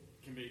 Yeah.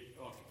 Can be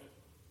like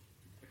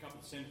a couple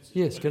of sentences.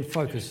 Yes, can if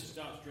focus. If it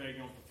starts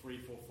dragging on for 3,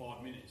 4,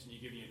 5 minutes and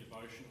you're giving a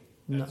devotional,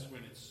 that's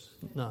when it's...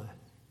 No.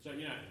 So,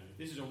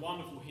 this is a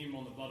wonderful hymn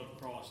on the blood of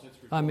Christ. Let's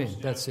rejoice. Amen,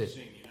 that's it.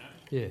 Sing,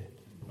 Yeah.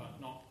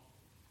 But not...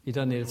 You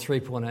don't need a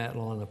 3-point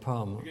outline in a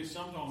poem. Because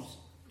sometimes,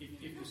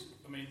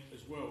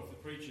 as well, if the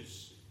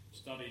preacher's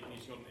studied and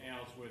he's got an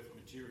hour's worth of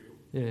material...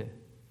 Yeah.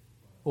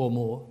 Or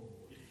more.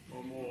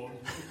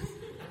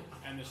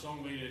 And the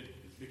song leader,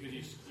 because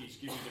he's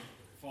giving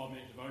the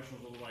 5-minute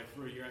devotionals all the way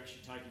through, you're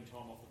actually taking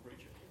time off the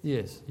preacher.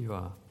 Yes, you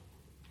are.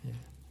 Yeah.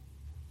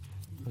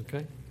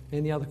 Okay.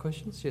 Any other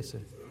questions? Yes, sir.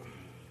 I'm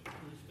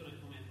just going to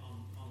comment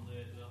on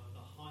the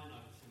high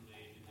notes in the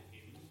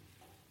hymns.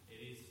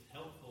 It is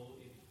helpful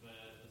if the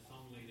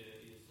song leader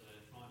is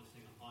trying to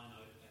sing a high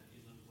note and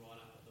isn't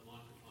right up at the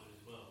microphone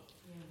as well.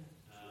 Yeah.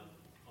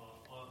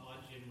 I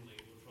generally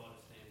will try to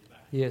stand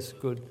back. Yes,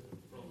 good.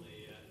 From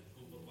the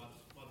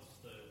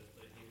once the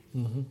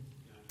hymn. Mm-hmm.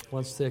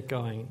 Once they're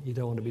going, you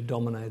don't want to be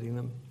dominating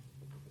them.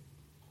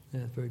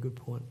 Yeah, very good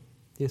point.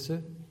 Yes, sir?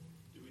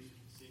 Do we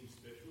sing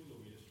specials or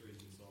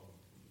ministries in song?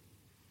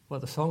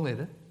 What, the song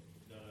leader?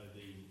 No,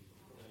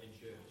 in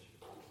church.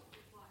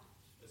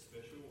 A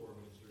special or a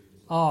ministry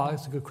in song? Oh,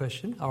 that's a good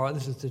question. All right,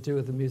 this is to do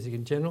with the music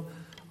in general.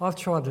 I've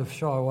tried to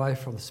shy away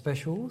from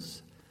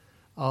specials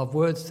of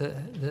words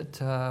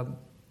that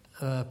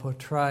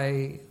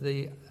portray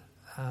the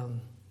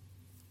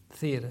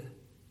theatre.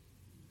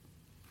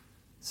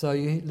 So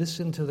you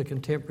listen to the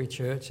contemporary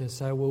church and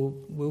say, well,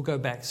 we'll go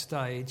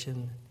backstage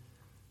and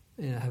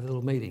have a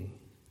little meeting.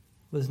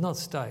 But it's not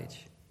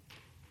stage.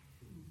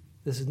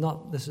 This is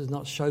not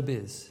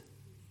showbiz.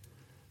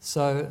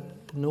 So,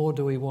 nor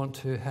do we want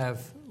to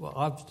have. Well,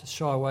 I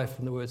shy away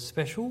from the word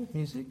special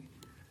music.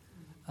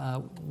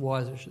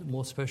 Why is it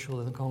more special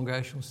than the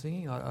congregational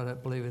singing? I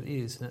don't believe it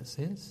is in that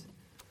sense.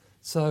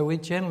 So we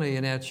generally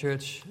in our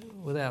church,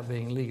 without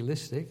being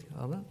legalistic,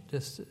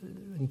 just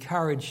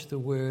encourage the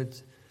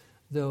words.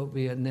 There will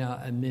be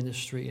now a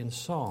ministry in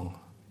song.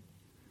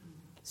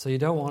 So you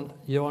don't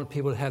want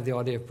people to have the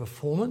idea of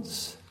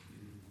performance,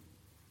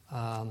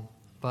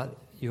 but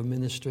you're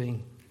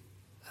ministering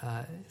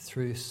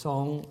through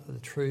song the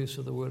truths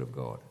of the Word of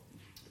God.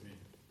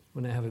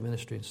 We now have a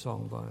ministry in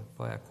song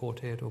by our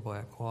quartet or by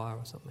our choir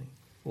or something,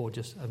 or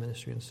just a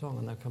ministry in song,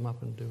 and they'll come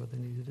up and do what they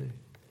need to do.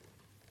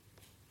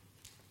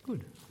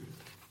 Good.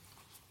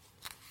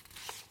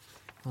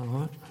 All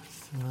right,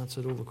 I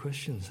answered all the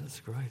questions. That's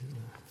great, isn't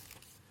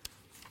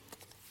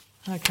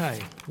it? Okay,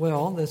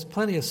 well, there's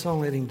plenty of song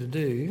leading to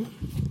do.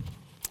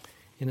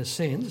 In a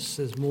sense,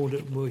 there's more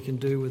that we can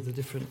do with the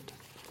different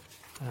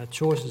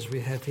choices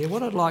we have here.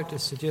 What I'd like to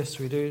suggest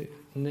we do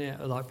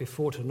now, like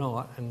before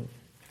tonight, and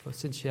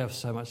since you have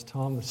so much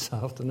time this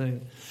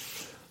afternoon,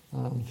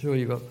 I'm sure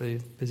you've got the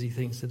busy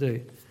things to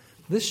do.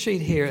 This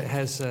sheet here, it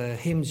has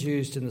hymns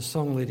used in the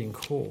song leading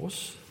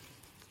course.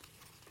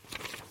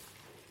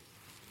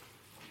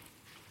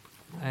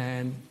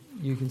 And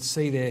you can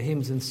see there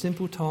hymns in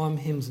simple time,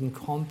 hymns in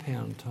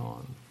compound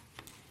time.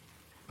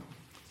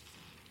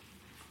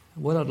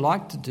 What I'd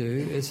like to do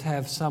is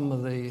have some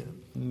of the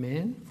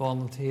men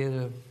volunteer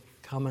to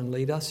come and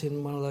lead us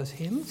in one of those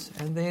hymns,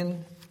 and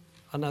then,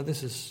 I know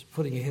this is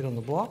putting your head on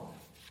the block,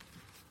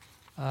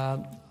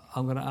 I'm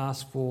going to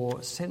ask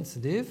for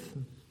sensitive,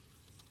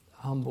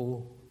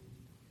 humble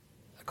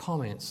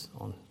comments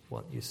on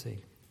what you see.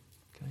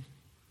 Okay?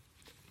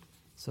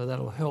 So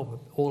that'll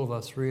help all of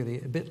us really,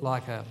 a bit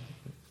like a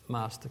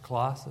master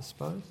class, I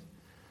suppose,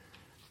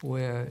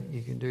 where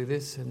you can do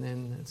this, and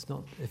then it's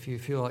not, if you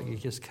feel like you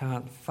just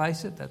can't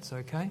face it, that's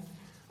okay.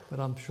 But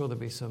I'm sure there'll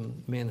be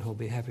some men who'll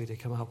be happy to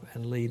come up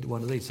and lead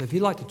one of these. So if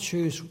you'd like to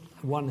choose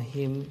one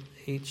hymn,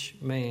 each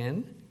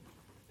man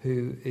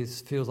who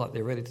feels like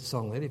they're ready to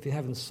song lead. If you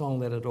haven't song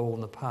led at all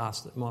in the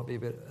past, it might be a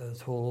bit a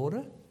tall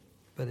order.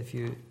 But if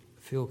you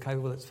feel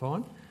capable, that's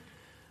fine.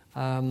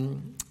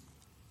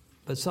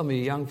 But some of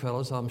you young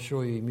fellas, I'm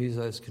sure you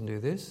musos can do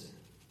this.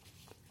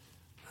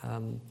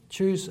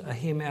 Choose a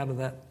hymn out of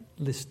that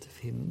list of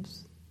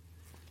hymns,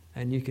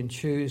 and you can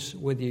choose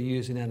whether you're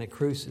using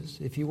anacrusis.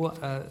 If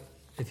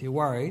you're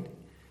worried,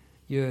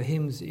 your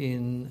hymns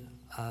in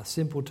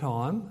simple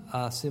time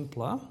are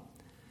simpler,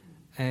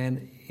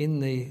 and in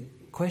the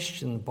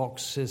question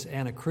box says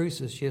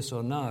anacrusis, yes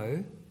or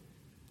no.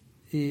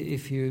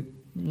 If you're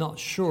not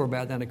sure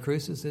about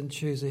anacrusis, then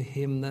choose a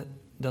hymn that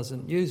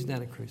doesn't use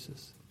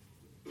anacrusis.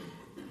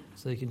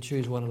 So you can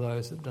choose one of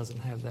those that doesn't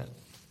have that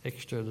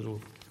extra little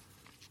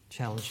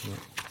challenge in it.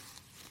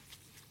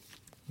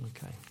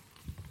 Okay.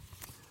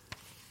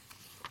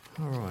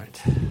 All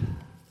right.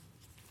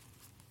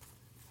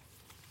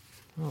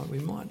 All right, we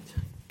might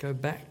go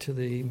back to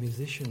the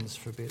musicians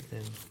for a bit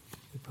then.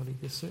 We probably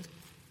just it.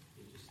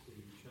 Just the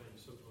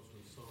change. Sometimes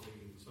when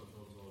songing,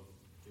 sometimes I'll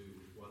do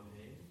one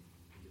hand,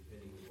 and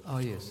depending on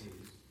what the song is,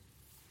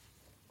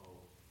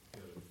 I'll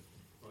go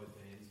both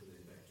hands and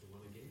then back to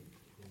one again.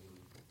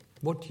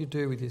 What do you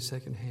do with your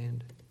second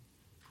hand?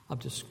 I'm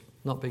just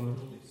not being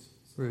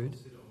rude.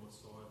 Sit on my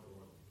side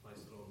or I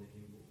place it on the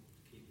hymn book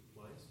to keep it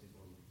placed.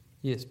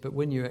 Yes, but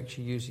when you're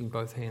actually using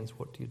both hands,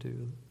 what do you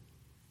do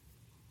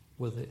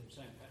with it?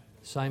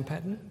 Same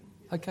pattern?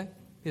 Okay.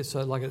 Yeah,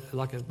 so like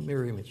a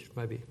mirror image,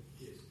 maybe.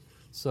 Yes.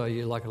 So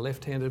you're like a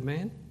left-handed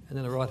man and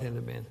then a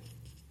right-handed man.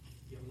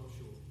 Yeah, I'm not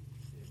sure.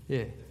 Yeah.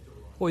 Left or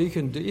right. Well, you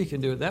can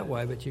do it that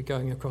way, but you're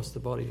going across the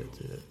body.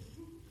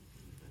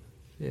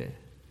 Yeah.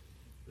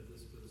 But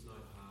there's no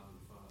hard and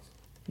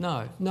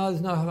fast. No,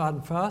 there's no hard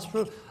and fast.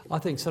 But I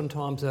think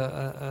sometimes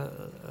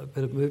a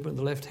bit of movement in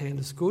the left hand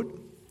is good.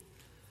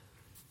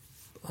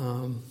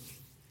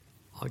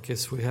 I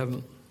guess we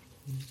haven't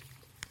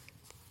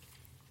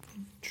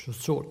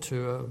sought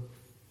to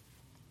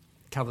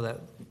cover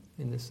that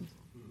in this.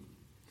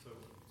 So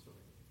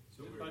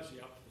it's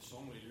basically up to the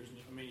song leader, isn't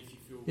it? I mean, if you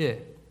feel... Yeah.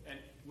 And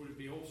would it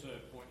be also a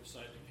point to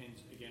say it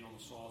depends, again, on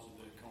the size of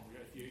the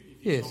congregation?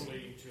 If Yes. you're song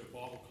leading to a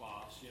Bible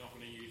class, you're not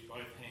going to use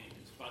both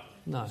hands. But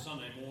No.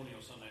 Sunday morning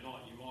or Sunday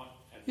night, you might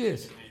have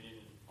Yes. the second hand in. I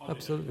do that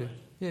Absolutely.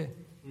 occasionally.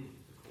 Yeah.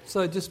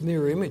 So just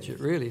mirror image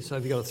it really. So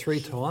if you've got a 3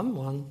 time,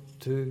 1,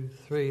 2,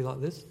 3 like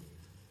this.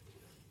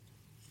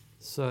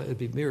 So it'd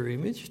be mirror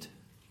imaged.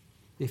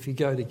 If you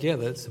go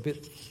together, it's going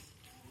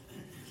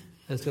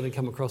to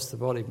come across the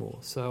body more.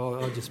 So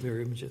I'll just mirror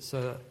image it.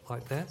 So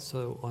like that.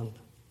 So 1,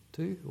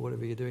 2, or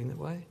whatever you're doing that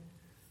way.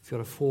 If you've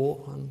got a 4,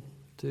 1,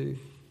 2,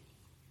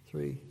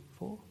 3,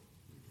 4.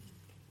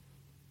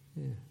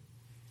 Yeah.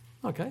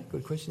 Okay,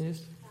 good question,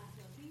 yes.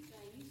 I think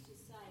they used to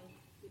say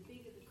the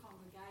bigger the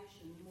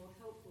congregation, the more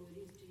helpful it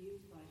is to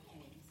use both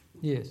hands.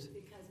 Yes.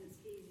 Because it's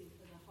easy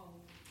for the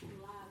whole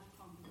large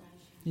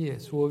congregation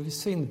Yes, well, if you've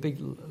seen the big,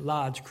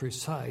 large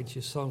crusades,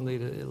 your song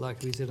leader, like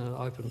if he's in an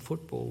open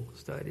football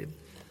stadium,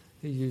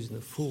 he's using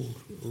the full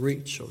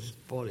reach of his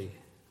body.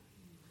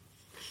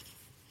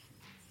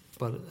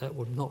 But that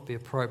would not be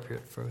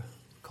appropriate for a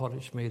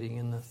cottage meeting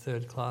in the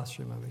third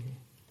classroom over here.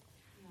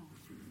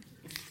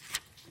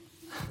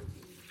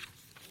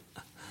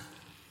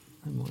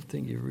 They might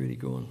think you're really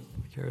gone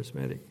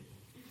charismatic.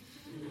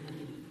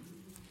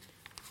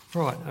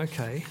 Right,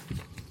 okay.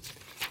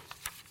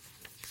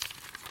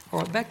 All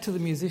right, back to the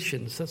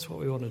musicians. That's what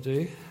we want to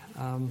do.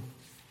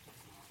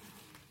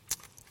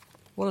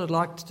 What I'd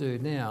like to do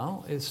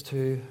now is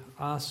to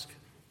ask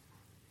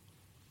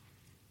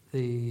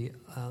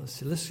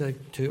let's go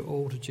to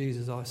All to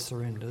Jesus I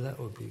Surrender. That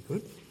would be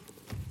good.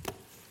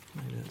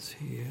 Maybe that's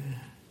here.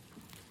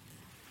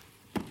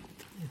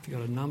 If you've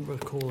got a number,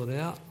 call it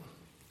out.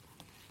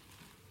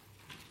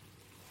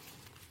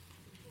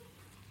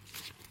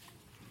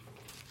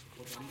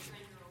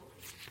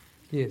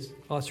 Yes,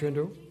 I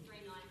surrender all.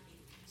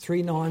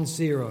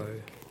 390.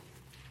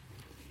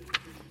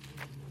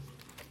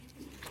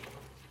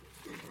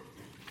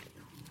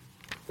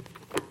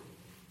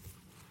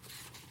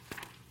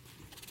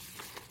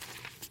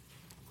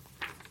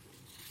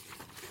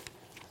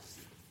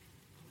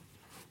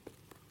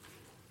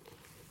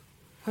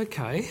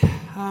 Okay.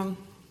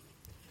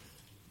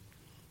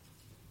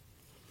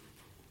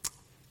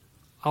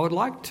 I would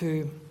like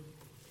to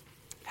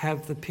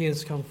have the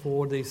pianist come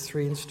forward, these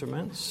three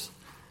instruments,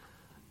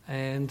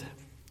 and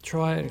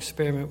try and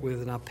experiment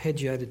with an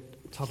arpeggiated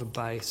type of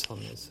bass on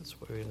this. That's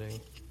what we're doing.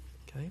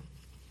 Okay?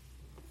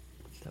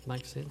 That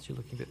makes sense? You're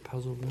looking a bit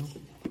puzzled now?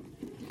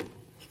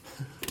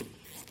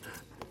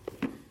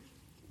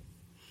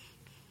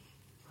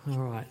 All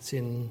right, it's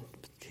in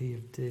key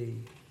of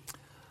D.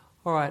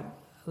 All right,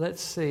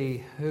 let's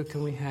see. Who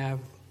can we have?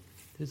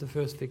 Who's the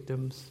first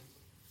victims?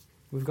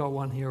 We've got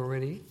one here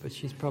already, but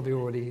she's probably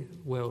already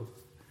well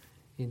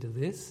into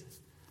this.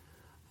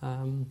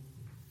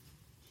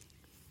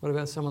 What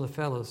about some of the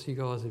fellas? You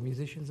guys are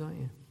musicians, aren't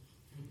you?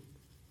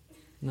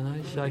 No,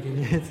 shaking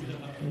your head.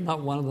 Not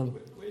one of them.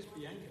 Where's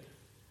Bianca?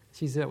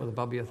 She's out with a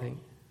bubby, I think.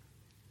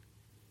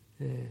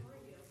 Yeah.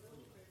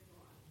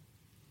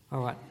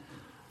 All right.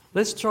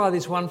 Let's try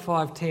these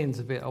 1-5-10s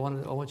a bit. I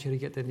want you to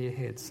get that in your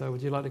head. So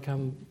would you like to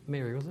come,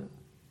 Mary, was it?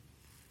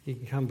 You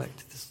can come back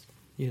to this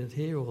unit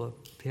here or the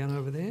piano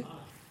over there.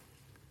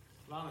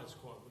 Lana's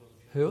quite good on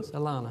the piano. Who else?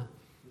 Alana?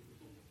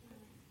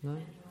 No?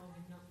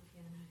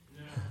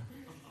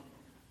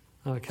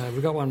 Okay,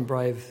 we've got one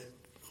brave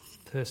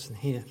person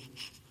here.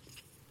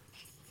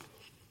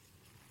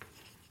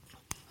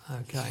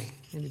 Okay,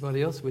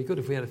 anybody else? It'd be good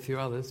if we had a few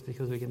others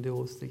because we can do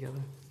all this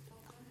together.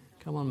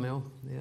 Come on, Mel. Yeah.